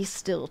certainly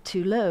still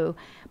too low,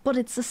 but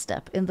it's a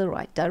step in the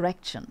right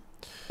direction.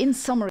 In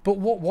summary... But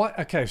what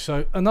okay,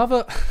 so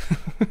another...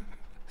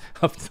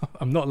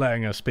 I'm not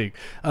letting her speak.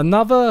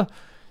 Another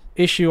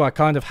issue I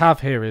kind of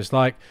have here is,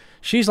 like,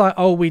 she's like,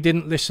 oh, we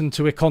didn't listen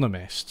to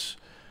economists.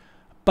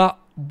 But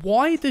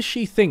why does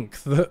she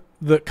think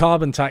that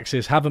carbon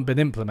taxes haven't been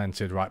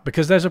implemented, right?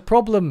 Because there's a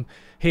problem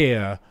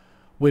here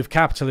with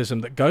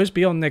capitalism that goes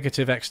beyond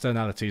negative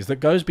externalities, that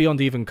goes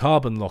beyond even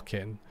carbon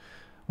lock-in,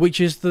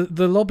 which is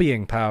the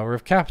lobbying power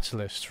of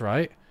capitalists,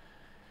 right?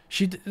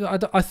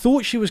 I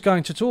thought she was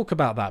going to talk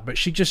about that, but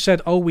she just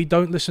said, oh, we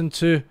don't listen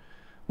to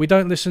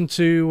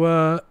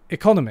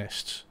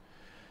economists.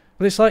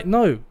 But it's like,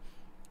 no,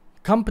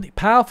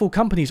 powerful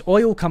companies,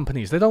 oil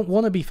companies, they don't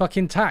want to be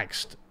fucking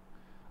taxed.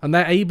 And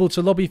they're able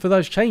to lobby for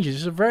those changes.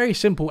 It's a very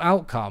simple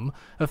outcome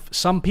of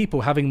some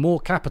people having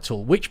more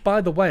capital, which, by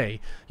the way,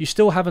 you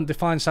still haven't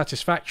defined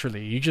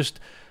satisfactorily. You just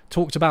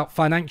talked about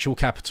financial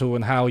capital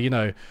and how,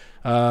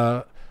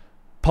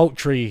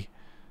 poultry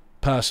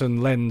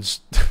person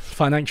lends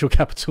financial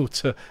capital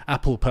to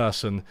apple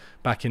person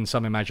back in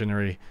some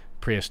imaginary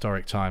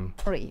prehistoric time.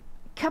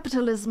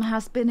 Capitalism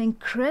has been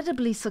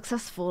incredibly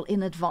successful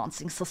in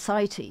advancing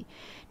society.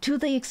 To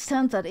the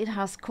extent that it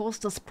has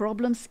caused us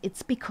problems,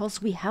 it's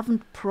because we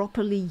haven't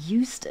properly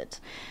used it.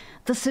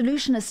 The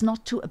solution is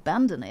not to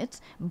abandon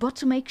it, but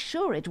to make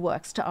sure it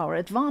works to our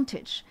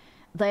advantage.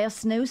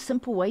 There's no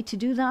simple way to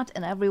do that,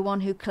 and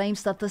everyone who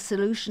claims that the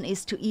solution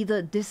is to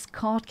either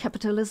discard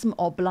capitalism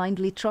or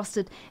blindly trust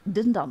it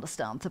didn't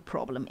understand the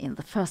problem in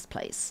the first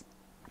place.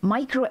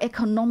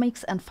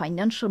 Microeconomics and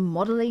financial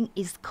modeling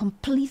is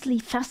completely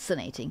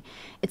fascinating.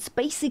 It's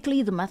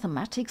basically the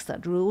mathematics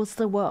that rules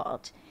the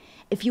world.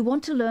 If you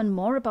want to learn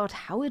more about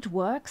how it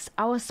works,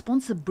 our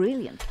sponsor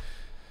Brilliant.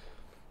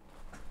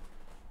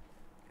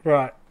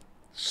 Right,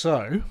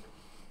 so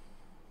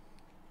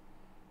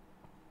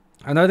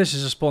I know this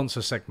is a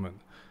sponsor segment,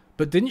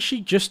 but didn't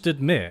she just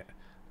admit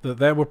that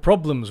there were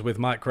problems with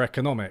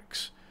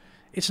microeconomics?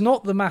 It's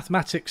not the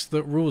mathematics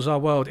that rules our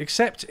world,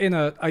 except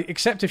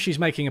if she's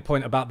making a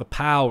point about the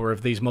power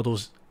of these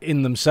models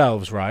in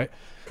themselves, right?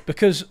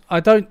 Because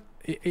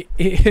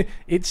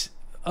it's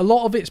a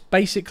lot of it's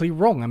basically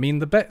wrong. I mean,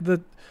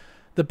 the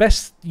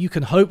best you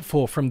can hope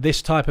for from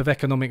this type of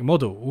economic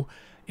model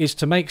is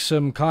to make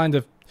some kind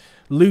of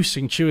loose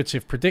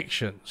intuitive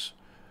predictions.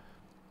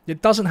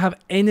 It doesn't have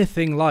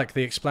anything like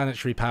the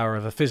explanatory power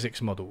of a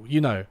physics model.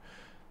 You know,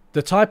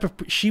 the type of...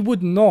 She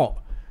would not...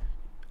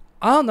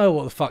 I don't know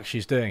what the fuck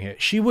she's doing here.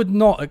 She would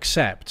not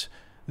accept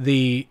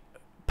the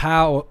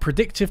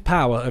predictive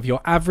power of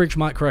your average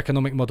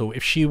microeconomic model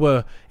if she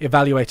were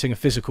evaluating a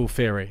physical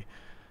theory.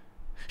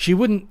 She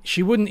wouldn't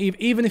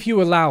even if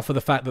you allow for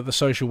the fact that the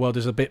social world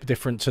is a bit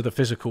different to the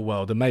physical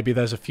world and maybe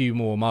there's a few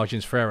more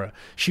margins for error,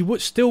 she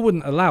still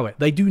wouldn't allow it.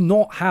 They do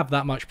not have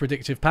that much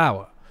predictive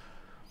power.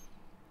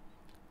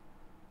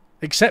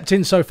 Except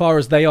insofar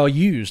as they are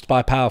used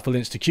by powerful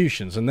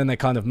institutions, and then they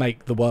kind of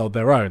make the world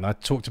their own. I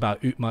talked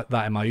about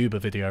that in my Uber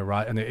video,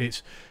 right? And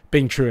it's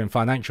been true in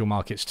financial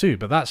markets too,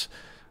 but that's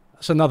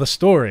another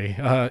story.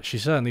 She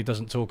certainly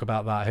doesn't talk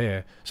about that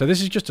here. So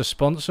this is just a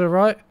sponsor,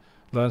 right?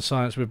 Learn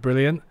Science with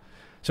Brilliant.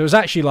 So it was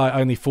actually like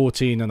only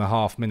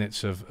 14.5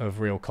 minutes of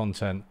real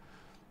content.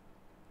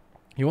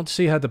 You want to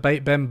see her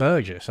debate Ben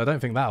Burgess? I don't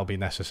think that'll be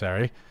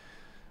necessary.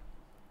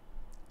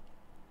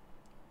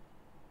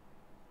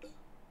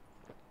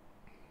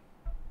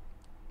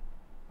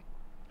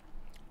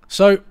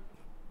 So,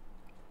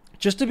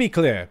 just to be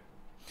clear,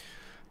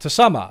 to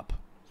sum up,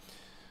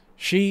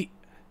 she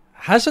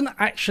hasn't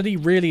actually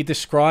really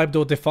described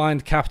or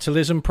defined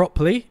capitalism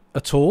properly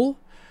at all.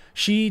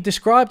 She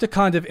described a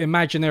kind of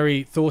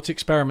imaginary thought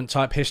experiment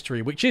type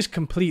history, which is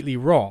completely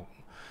wrong.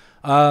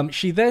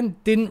 She then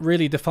didn't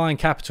really define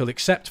capital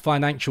except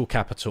financial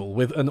capital,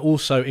 with an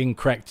also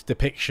incorrect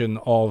depiction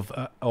of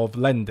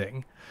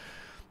lending.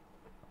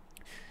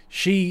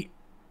 She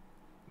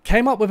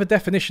came up with a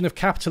definition of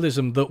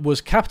capitalism that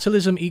was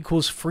capitalism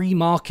equals free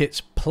markets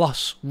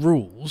plus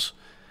rules.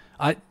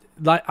 I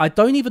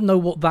don't even know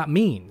what that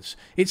means.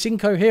 It's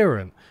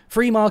incoherent.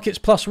 Free markets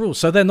plus rules,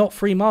 so they're not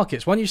free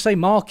markets. Why don't you say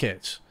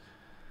markets?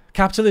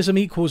 Capitalism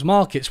equals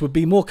markets would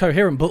be more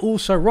coherent, but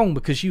also wrong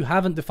because you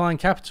haven't defined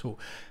capital.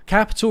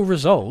 Capital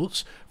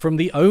results from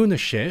the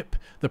ownership,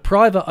 the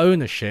private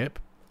ownership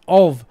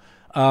of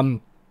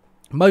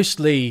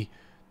mostly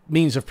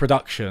means of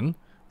production,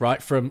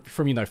 right? From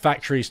you know,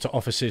 factories to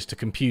offices to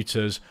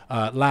computers,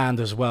 land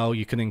as well,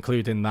 you can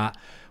include in that,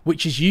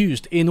 which is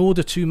used in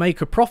order to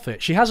make a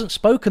profit. She hasn't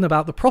spoken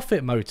about the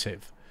profit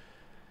motive.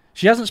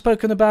 She hasn't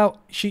spoken about...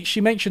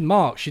 She mentioned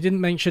Marx. She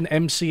didn't mention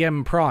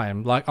MCM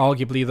prime, like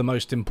arguably the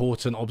most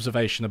important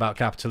observation about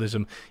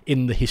capitalism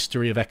in the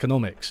history of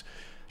economics.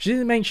 She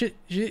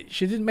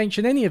didn't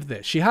mention any of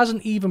this. She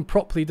hasn't even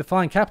properly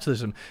defined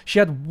capitalism. She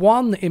had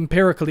one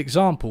empirical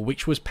example,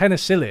 which was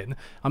penicillin.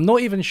 I'm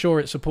not even sure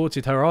it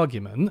supported her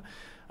argument.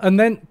 And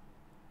then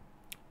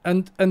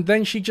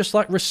she just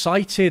like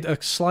recited a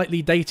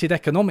slightly dated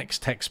economics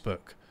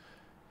textbook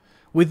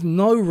with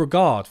no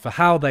regard for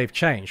how they've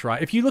changed,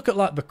 right? If you look at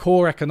like the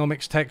core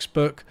economics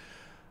textbook,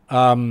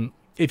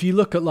 if you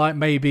look at like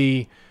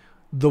maybe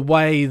the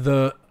way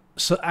the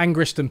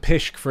Angrist and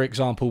Pishk, for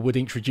example, would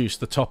introduce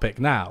the topic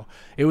now,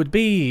 it would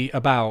be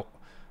about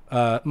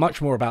much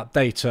more about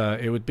data.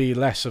 It would be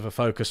less of a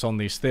focus on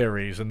these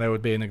theories, and there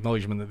would be an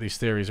acknowledgement that these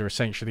theories are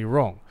essentially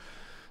wrong.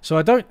 So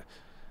I don't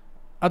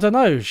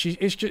know.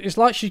 It's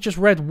like she just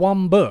read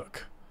one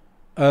book,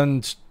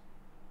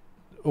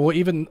 or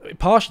even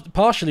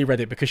partially read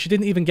it, because she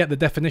didn't even get the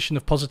definition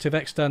of positive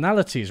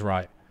externalities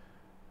right.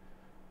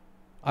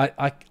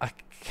 I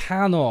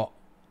cannot.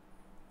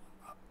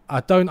 I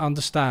don't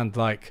understand,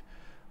 like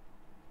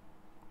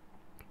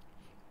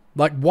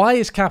why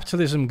is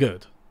capitalism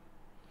good?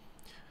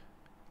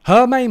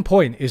 Her main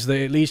point is that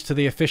it leads to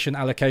the efficient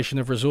allocation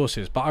of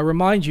resources, but I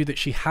remind you that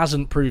she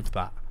hasn't proved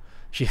that.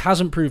 She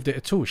hasn't proved it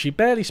at all. She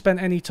barely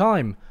spent any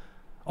time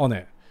on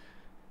it.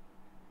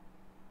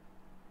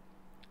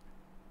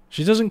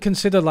 She doesn't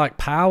consider like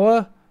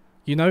power,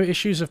 you know,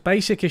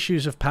 basic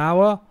issues of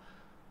power.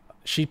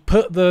 She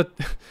put the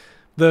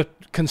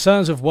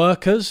concerns of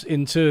workers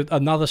into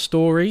another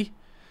story.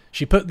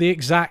 She put the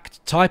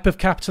exact type of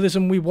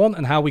capitalism we want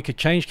and how we could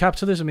change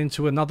capitalism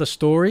into another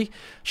story.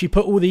 She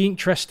put all the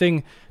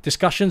interesting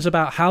discussions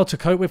about how to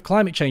cope with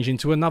climate change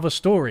into another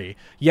story.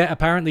 Yet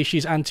apparently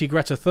she's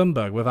anti-Greta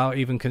Thunberg without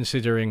even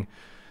considering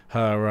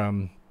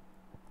her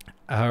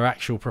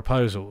actual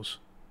proposals.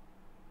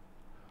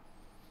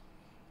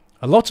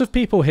 A lot of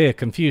people here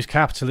confuse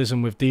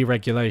capitalism with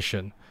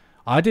deregulation.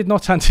 I did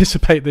not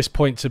anticipate this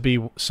point to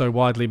be so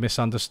widely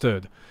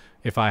misunderstood.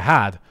 If I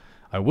had,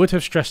 I would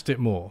have stressed it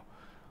more.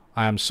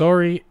 I am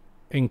sorry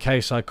in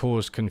case I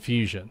caused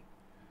confusion.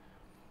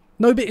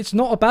 No, but it's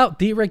not about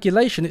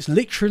deregulation. It's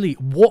literally,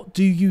 what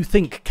do you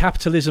think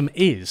capitalism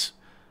is?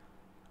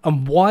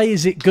 And why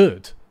is it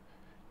good?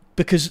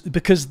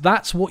 Because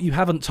that's what you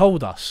haven't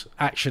told us,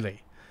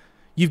 actually.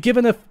 You've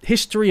given a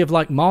history of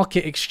like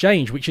market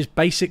exchange, which is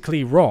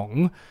basically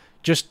wrong,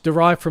 just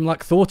derived from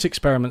like thought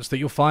experiments that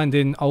you'll find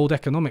in old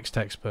economics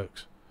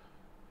textbooks.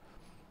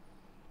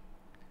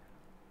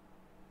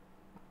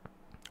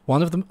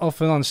 One of the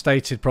often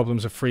unstated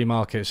problems of free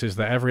markets is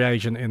that every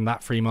agent in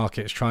that free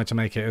market is trying to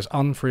make it as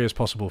unfree as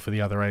possible for the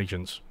other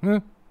agents.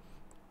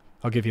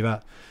 I'll give you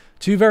that.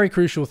 Two very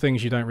crucial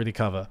things you don't really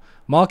cover.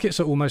 Markets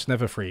are almost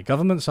never free.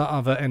 Governments or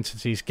other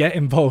entities get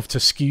involved to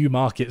skew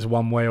markets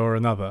one way or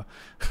another.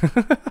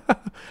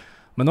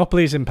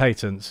 Monopolies in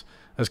patents.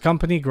 As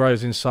company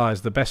grows in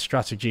size, the best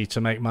strategy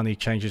to make money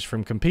changes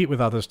from compete with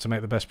others to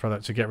make the best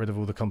product to get rid of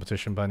all the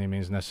competition by any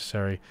means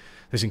necessary.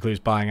 This includes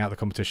buying out the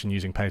competition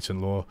using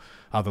patent law,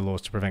 other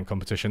laws to prevent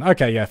competition.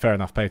 Okay, yeah, fair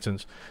enough,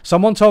 patents.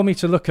 Someone told me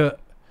to look at...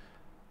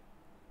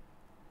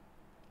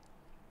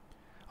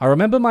 I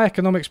remember my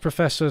economics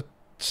professor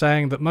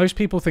saying that most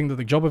people think that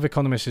the job of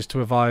economists is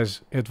to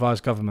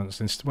advise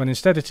governments, when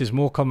instead it is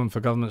more common for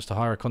governments to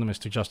hire economists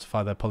to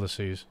justify their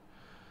policies.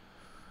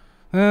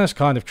 That's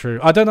kind of true.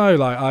 I don't know.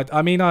 Like,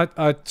 I mean,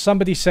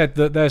 somebody said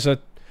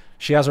that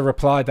she has a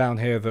reply down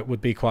here that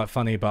would be quite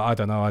funny, but I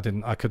don't know.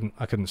 I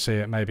couldn't see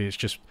it. Maybe it's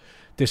just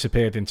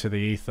disappeared into the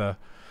ether.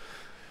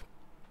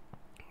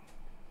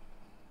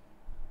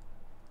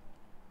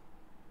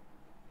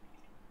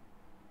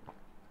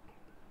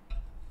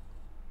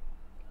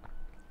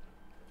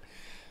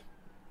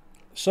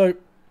 So,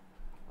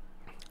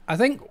 I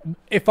think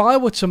if I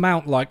were to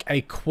mount like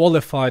a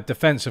qualified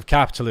defense of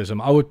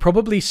capitalism, I would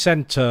probably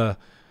center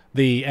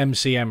the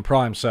MCM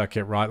prime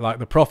circuit, right? Like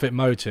the profit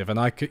motive.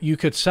 And you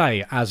could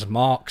say, as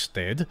Marx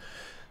did,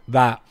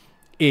 that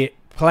it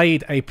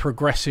played a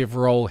progressive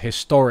role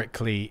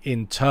historically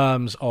in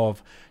terms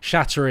of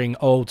shattering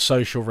old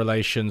social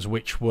relations,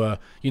 which were,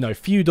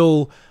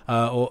 feudal,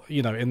 or,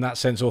 in that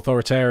sense,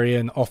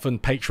 authoritarian, often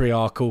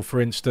patriarchal,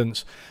 for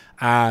instance.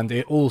 And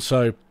it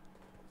also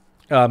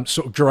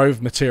sort of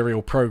drove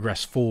material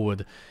progress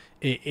forward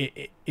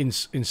in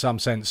some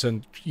sense,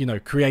 and,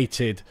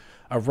 created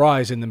a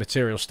rise in the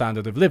material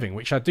standard of living,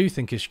 which I do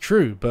think is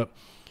true. But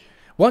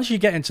once you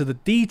get into the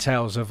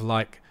details of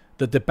like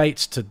the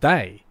debates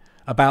today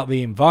about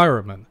the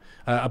environment,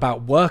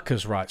 about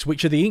workers' rights,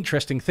 which are the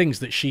interesting things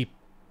that she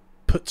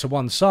put to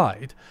one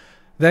side,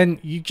 then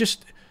you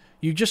just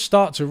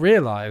start to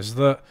realize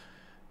that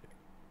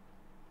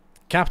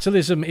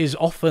capitalism is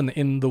often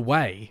in the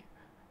way.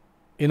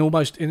 In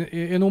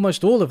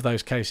almost all of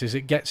those cases,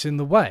 it gets in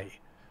the way.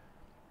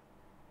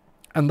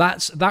 And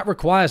that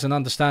requires an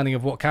understanding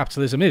of what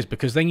capitalism is,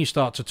 because then you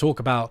start to talk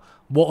about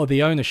what are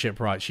the ownership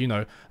rights.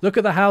 Look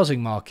at the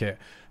housing market.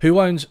 Who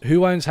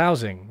owns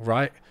housing,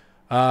 right?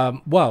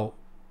 Well,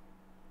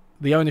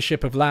 the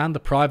ownership of land, the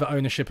private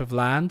ownership of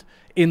land,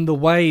 in the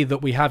way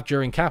that we have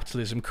during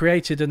capitalism,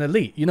 created an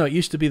elite. It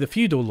used to be the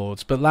feudal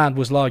lords, but land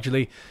was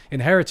largely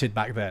inherited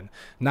back then.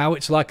 Now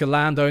it's like a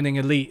land-owning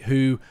elite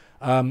who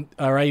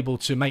are able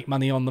to make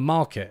money on the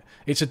market.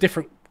 It's a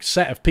different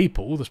set of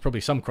people. There's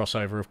probably some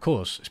crossover, of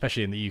course,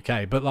 especially in the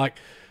UK, but like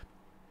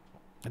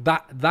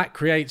that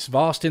creates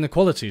vast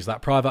inequalities,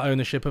 that private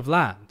ownership of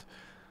land.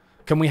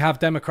 Can we have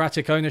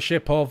democratic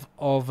ownership of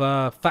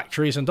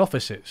factories and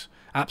offices?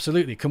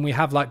 Absolutely. Can we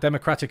have like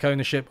democratic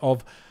ownership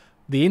of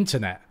the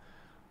internet,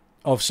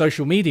 of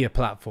social media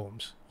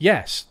platforms?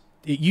 Yes.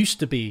 It used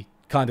to be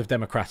kind of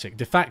democratic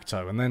de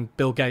facto, and then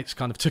Bill Gates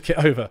kind of took it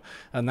over,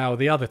 and now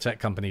the other tech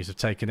companies have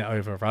taken it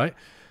over, right?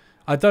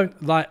 I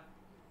don't like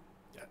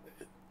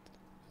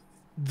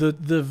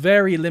the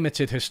very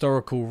limited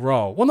historical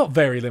role. Well, not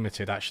very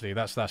limited, actually.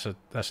 That's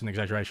an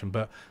exaggeration,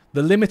 but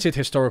the limited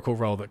historical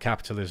role that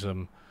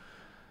capitalism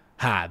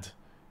had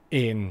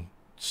in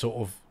sort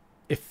of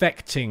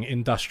effecting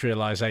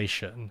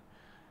industrialization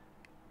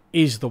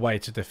is the way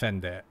to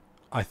defend it,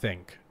 I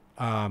think.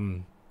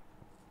 But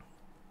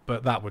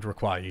that would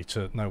require you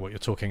to know what you're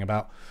talking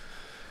about.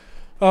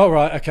 Oh,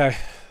 right, okay.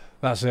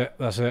 That's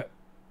it.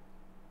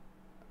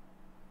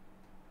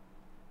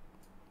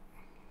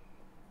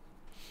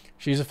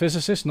 She's a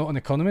physicist, not an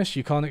economist.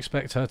 You can't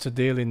expect her to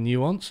deal in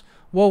nuance.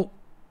 Well,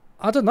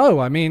 I don't know.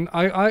 I mean,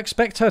 I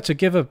expect her to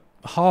give a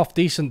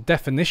half-decent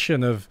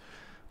definition of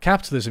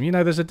capitalism.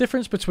 There's a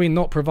difference between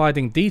not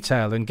providing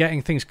detail and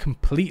getting things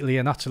completely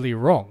and utterly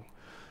wrong.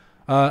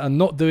 and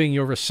not doing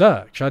your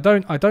research. I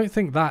don't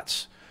think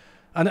that's...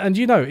 And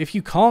you know, if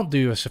you can't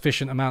do a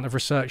sufficient amount of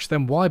research,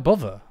 then why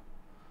bother?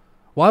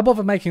 Why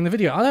bother making the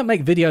video? I don't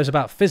make videos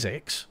about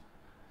physics.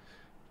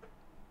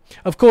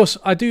 Of course,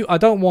 I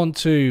don't want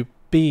to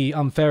be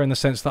unfair in the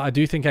sense that I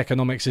do think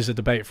economics is a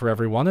debate for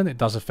everyone, and it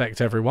does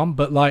affect everyone.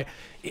 But like,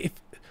 if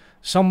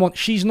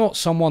she's not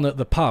someone at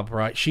the pub,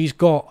 right? She's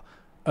got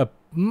a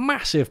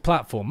massive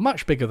platform,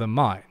 much bigger than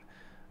mine,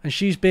 and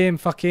she's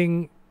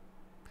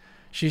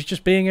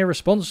just being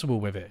irresponsible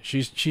with it.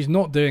 She's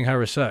not doing her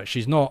research.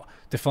 She's not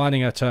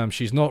defining her terms.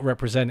 She's not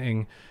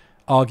representing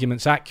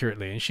arguments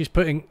accurately, and she's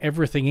putting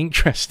everything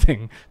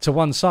interesting to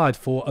one side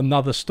for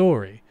another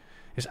story.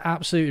 It's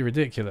absolutely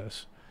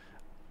ridiculous.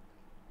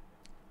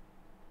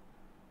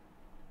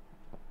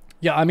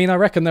 Yeah, I mean, I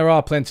reckon there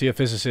are plenty of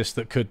physicists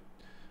that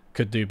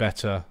could do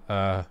better,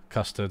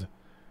 Custard.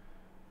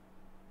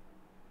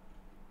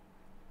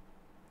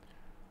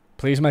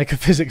 Please make a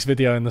physics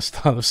video in the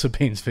style of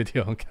Sabine's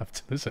video on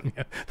capitalism.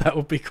 Yeah, that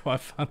would be quite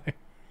funny.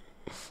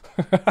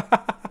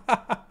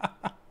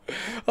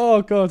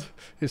 Oh god,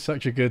 it's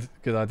such a good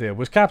idea.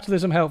 Was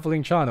capitalism helpful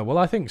in China? Well,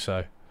 I think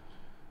so.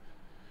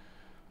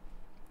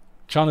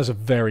 China's a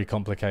very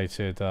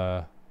complicated...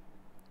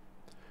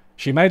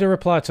 She made a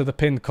reply to the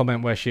pinned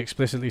comment where she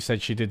explicitly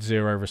said she did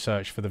zero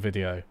research for the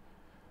video.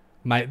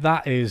 Mate,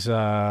 that is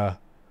that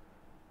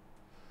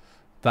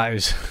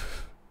is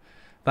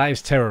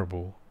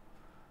terrible.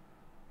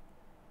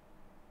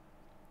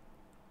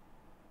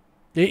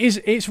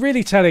 It's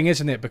really telling,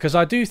 isn't it? Because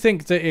I do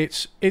think that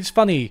it's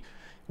funny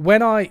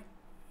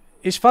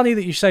it's funny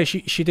that you say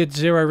she did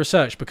zero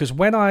research, because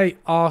when I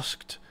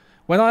asked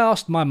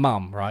my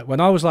mum, right,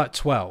 when I was like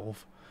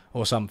 12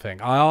 or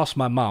something, I asked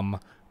my mum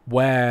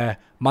where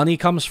money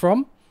comes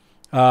from,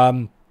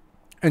 and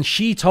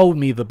she told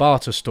me the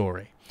barter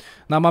story.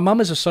 Now, my mum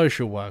is a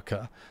social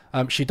worker.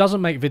 She doesn't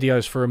make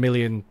videos for 1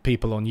 million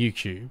people on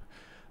YouTube,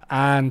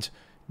 and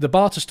the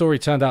barter story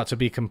turned out to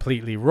be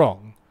completely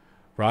wrong,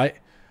 right?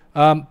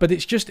 But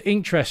it's just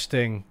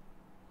interesting.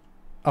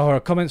 Oh,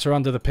 our comments are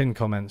under the pinned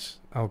comments.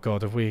 Oh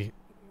god, are we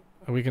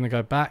going to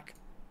go back?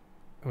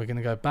 Are we going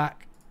to go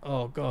back?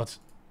 Oh god,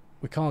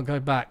 we can't go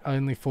back,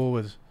 only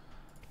forward.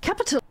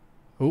 Capital.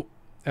 Oh,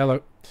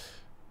 hello.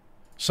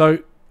 So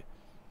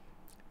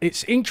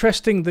it's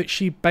interesting that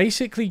she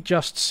basically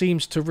just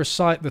seems to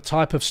recite the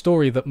type of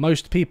story that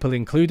most people,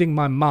 including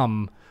my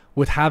mum,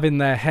 would have in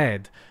their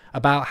head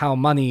about how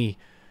money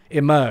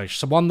emerged.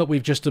 So one that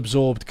we've just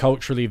absorbed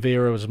culturally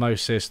via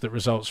osmosis, that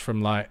results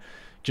from like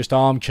just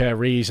armchair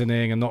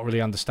reasoning and not really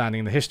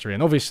understanding the history.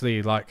 And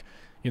obviously, like,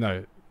 you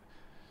know,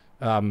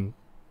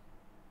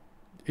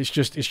 it's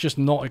just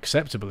not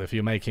acceptable if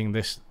you're making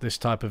this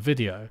type of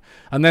video.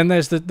 And then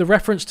there's the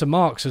reference to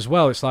Marx as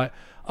well. It's like,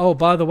 oh,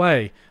 by the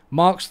way,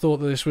 Marx thought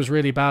that this was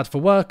really bad for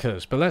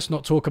workers, but let's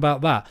not talk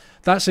about that.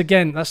 That's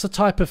the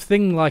type of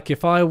thing, like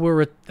if I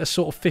were a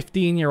sort of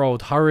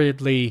 15-year-old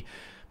hurriedly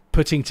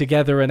putting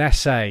together an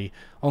essay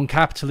on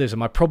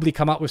capitalism, I'd probably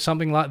come up with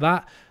something like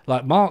that.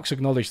 Like, Marx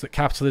acknowledged that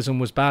capitalism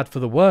was bad for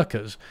the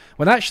workers,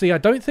 when actually I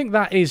don't think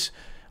that is...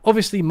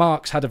 Obviously,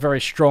 Marx had a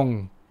very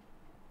strong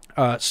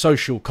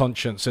social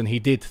conscience, and he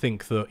did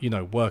think that, you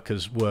know,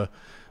 workers were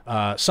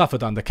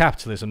suffered under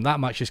capitalism. That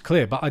much is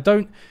clear. But I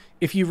don't...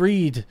 If you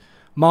read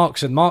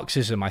Marx and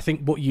Marxism, I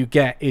think what you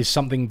get is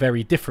something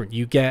very different.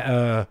 You get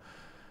a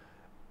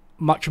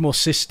much more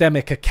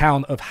systemic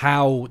account of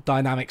how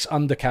dynamics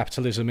under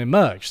capitalism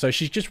emerged. So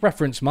she's just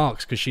referenced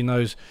Marx because she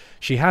knows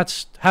she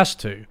has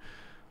to.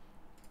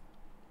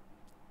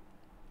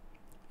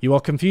 You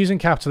are confusing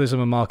capitalism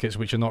and markets,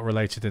 which are not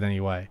related in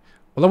any way.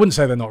 Well, I wouldn't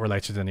say they're not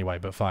related in any way,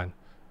 but fine.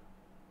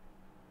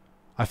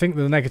 I think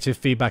the negative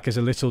feedback is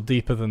a little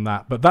deeper than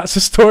that, but that's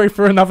a story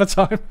for another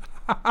time.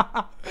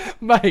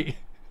 Mate,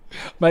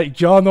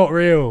 Jar Not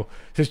Real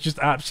has just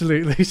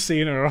absolutely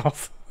seen her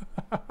off.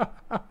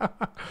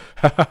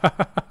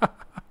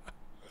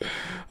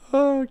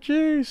 Oh,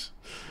 jeez.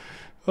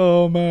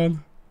 Oh,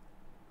 man.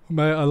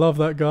 Mate, I love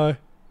that guy.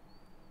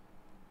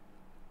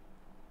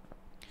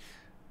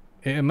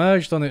 It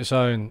emerged on its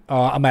own.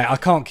 Oh, mate, I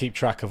can't keep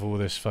track of all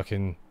this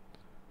fucking...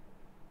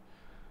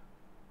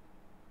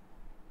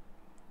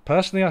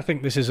 Personally, I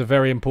think this is a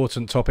very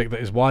important topic that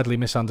is widely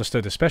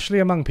misunderstood, especially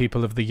among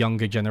people of the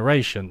younger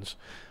generations.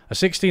 A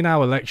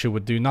 16-hour lecture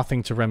would do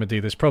nothing to remedy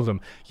this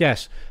problem.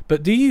 Yes,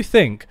 but do you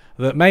think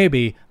that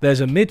maybe there's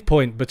a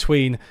midpoint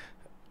between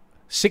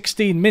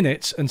 16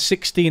 minutes and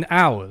 16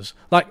 hours?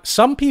 Like,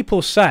 some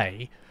people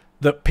say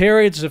that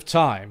periods of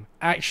time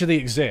actually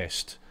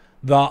exist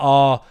that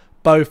are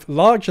both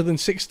larger than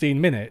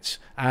 16 minutes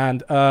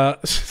and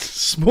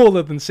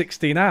smaller than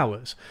 16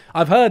 hours.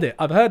 I've heard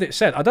it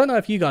said. I don't know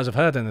if you guys have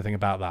heard anything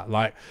about that.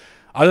 Like,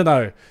 I don't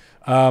know,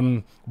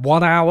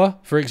 1 hour,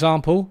 for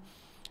example.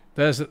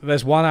 There's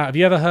 1 hour. Have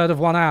you ever heard of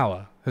 1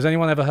 hour? Has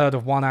anyone ever heard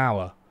of 1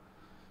 hour?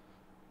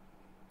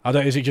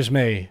 Is it just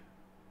me?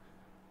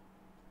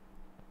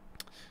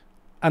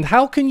 And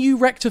how can you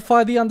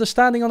rectify the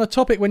understanding on a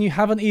topic when you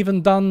haven't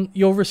even done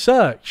your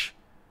research?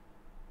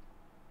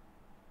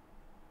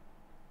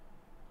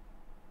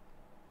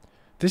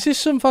 This is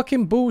some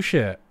fucking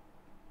bullshit.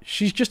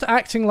 She's just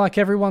acting like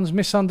everyone's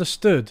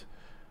misunderstood.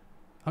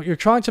 You're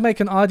trying to make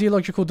an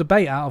ideological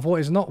debate out of what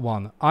is not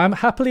one. I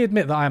happily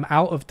admit that I am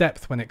out of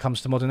depth when it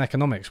comes to modern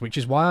economics, which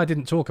is why I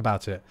didn't talk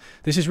about it.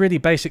 This is really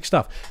basic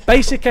stuff.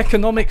 Basic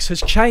economics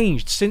has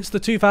changed since the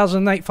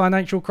 2008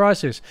 financial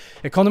crisis.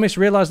 Economists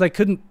realised they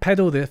couldn't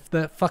peddle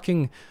the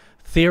fucking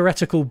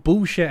theoretical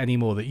bullshit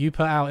anymore that you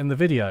put out in the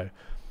video.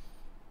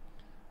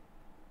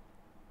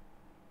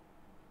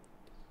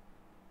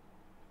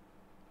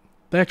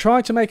 They're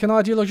trying to make an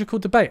ideological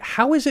debate.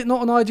 How is it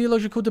not an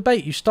ideological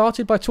debate? You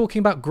started by talking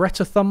about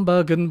Greta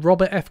Thunberg and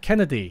Robert F.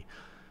 Kennedy.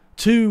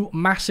 Two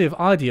massive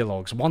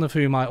ideologues, one of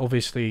whom I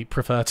obviously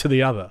prefer to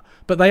the other.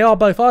 But they are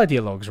both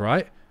ideologues,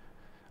 right?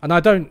 And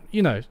I don't,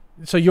 you know...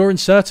 So you're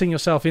inserting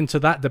yourself into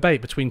that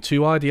debate between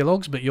two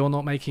ideologues, but you're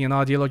not making an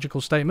ideological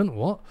statement?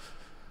 What?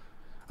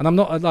 And I'm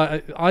not...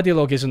 like,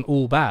 ideologue isn't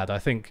all bad. I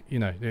think, you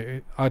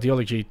know,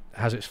 ideology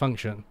has its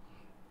function.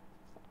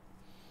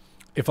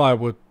 If I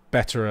would...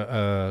 better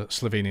a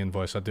Slovenian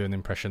voice, I'd do an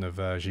impression of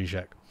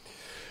Zizek.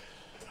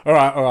 All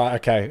right,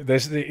 okay.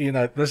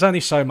 There's only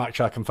so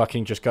much I can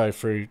fucking just go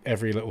through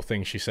every little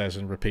thing she says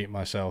and repeat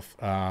myself.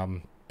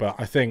 But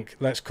I think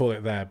let's call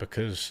it there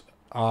because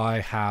I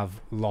have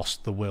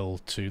lost the will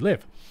to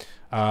live.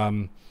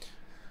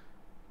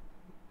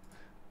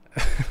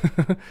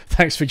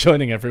 Thanks for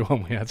joining,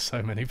 everyone. We had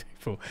so many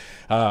people.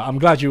 I'm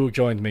glad you all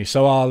joined me.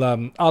 So I'll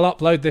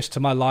upload this to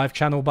my live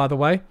channel, by the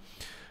way.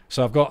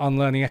 So I've got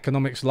Unlearning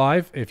Economics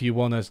Live. If you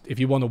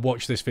wanna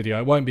watch this video,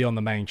 it won't be on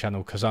the main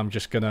channel because I'm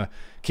just gonna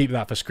keep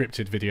that for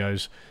scripted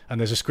videos. And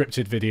there's a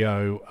scripted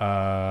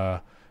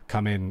video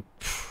coming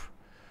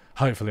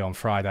hopefully on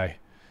Friday.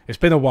 It's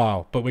been a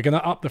while, but we're gonna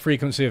up the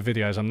frequency of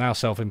videos. I'm now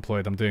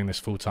self-employed. I'm doing this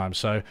full time,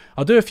 so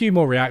I'll do a few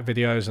more React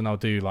videos and I'll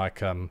do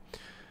like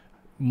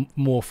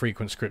more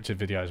frequent scripted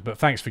videos. But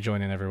thanks for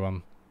joining,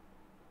 everyone.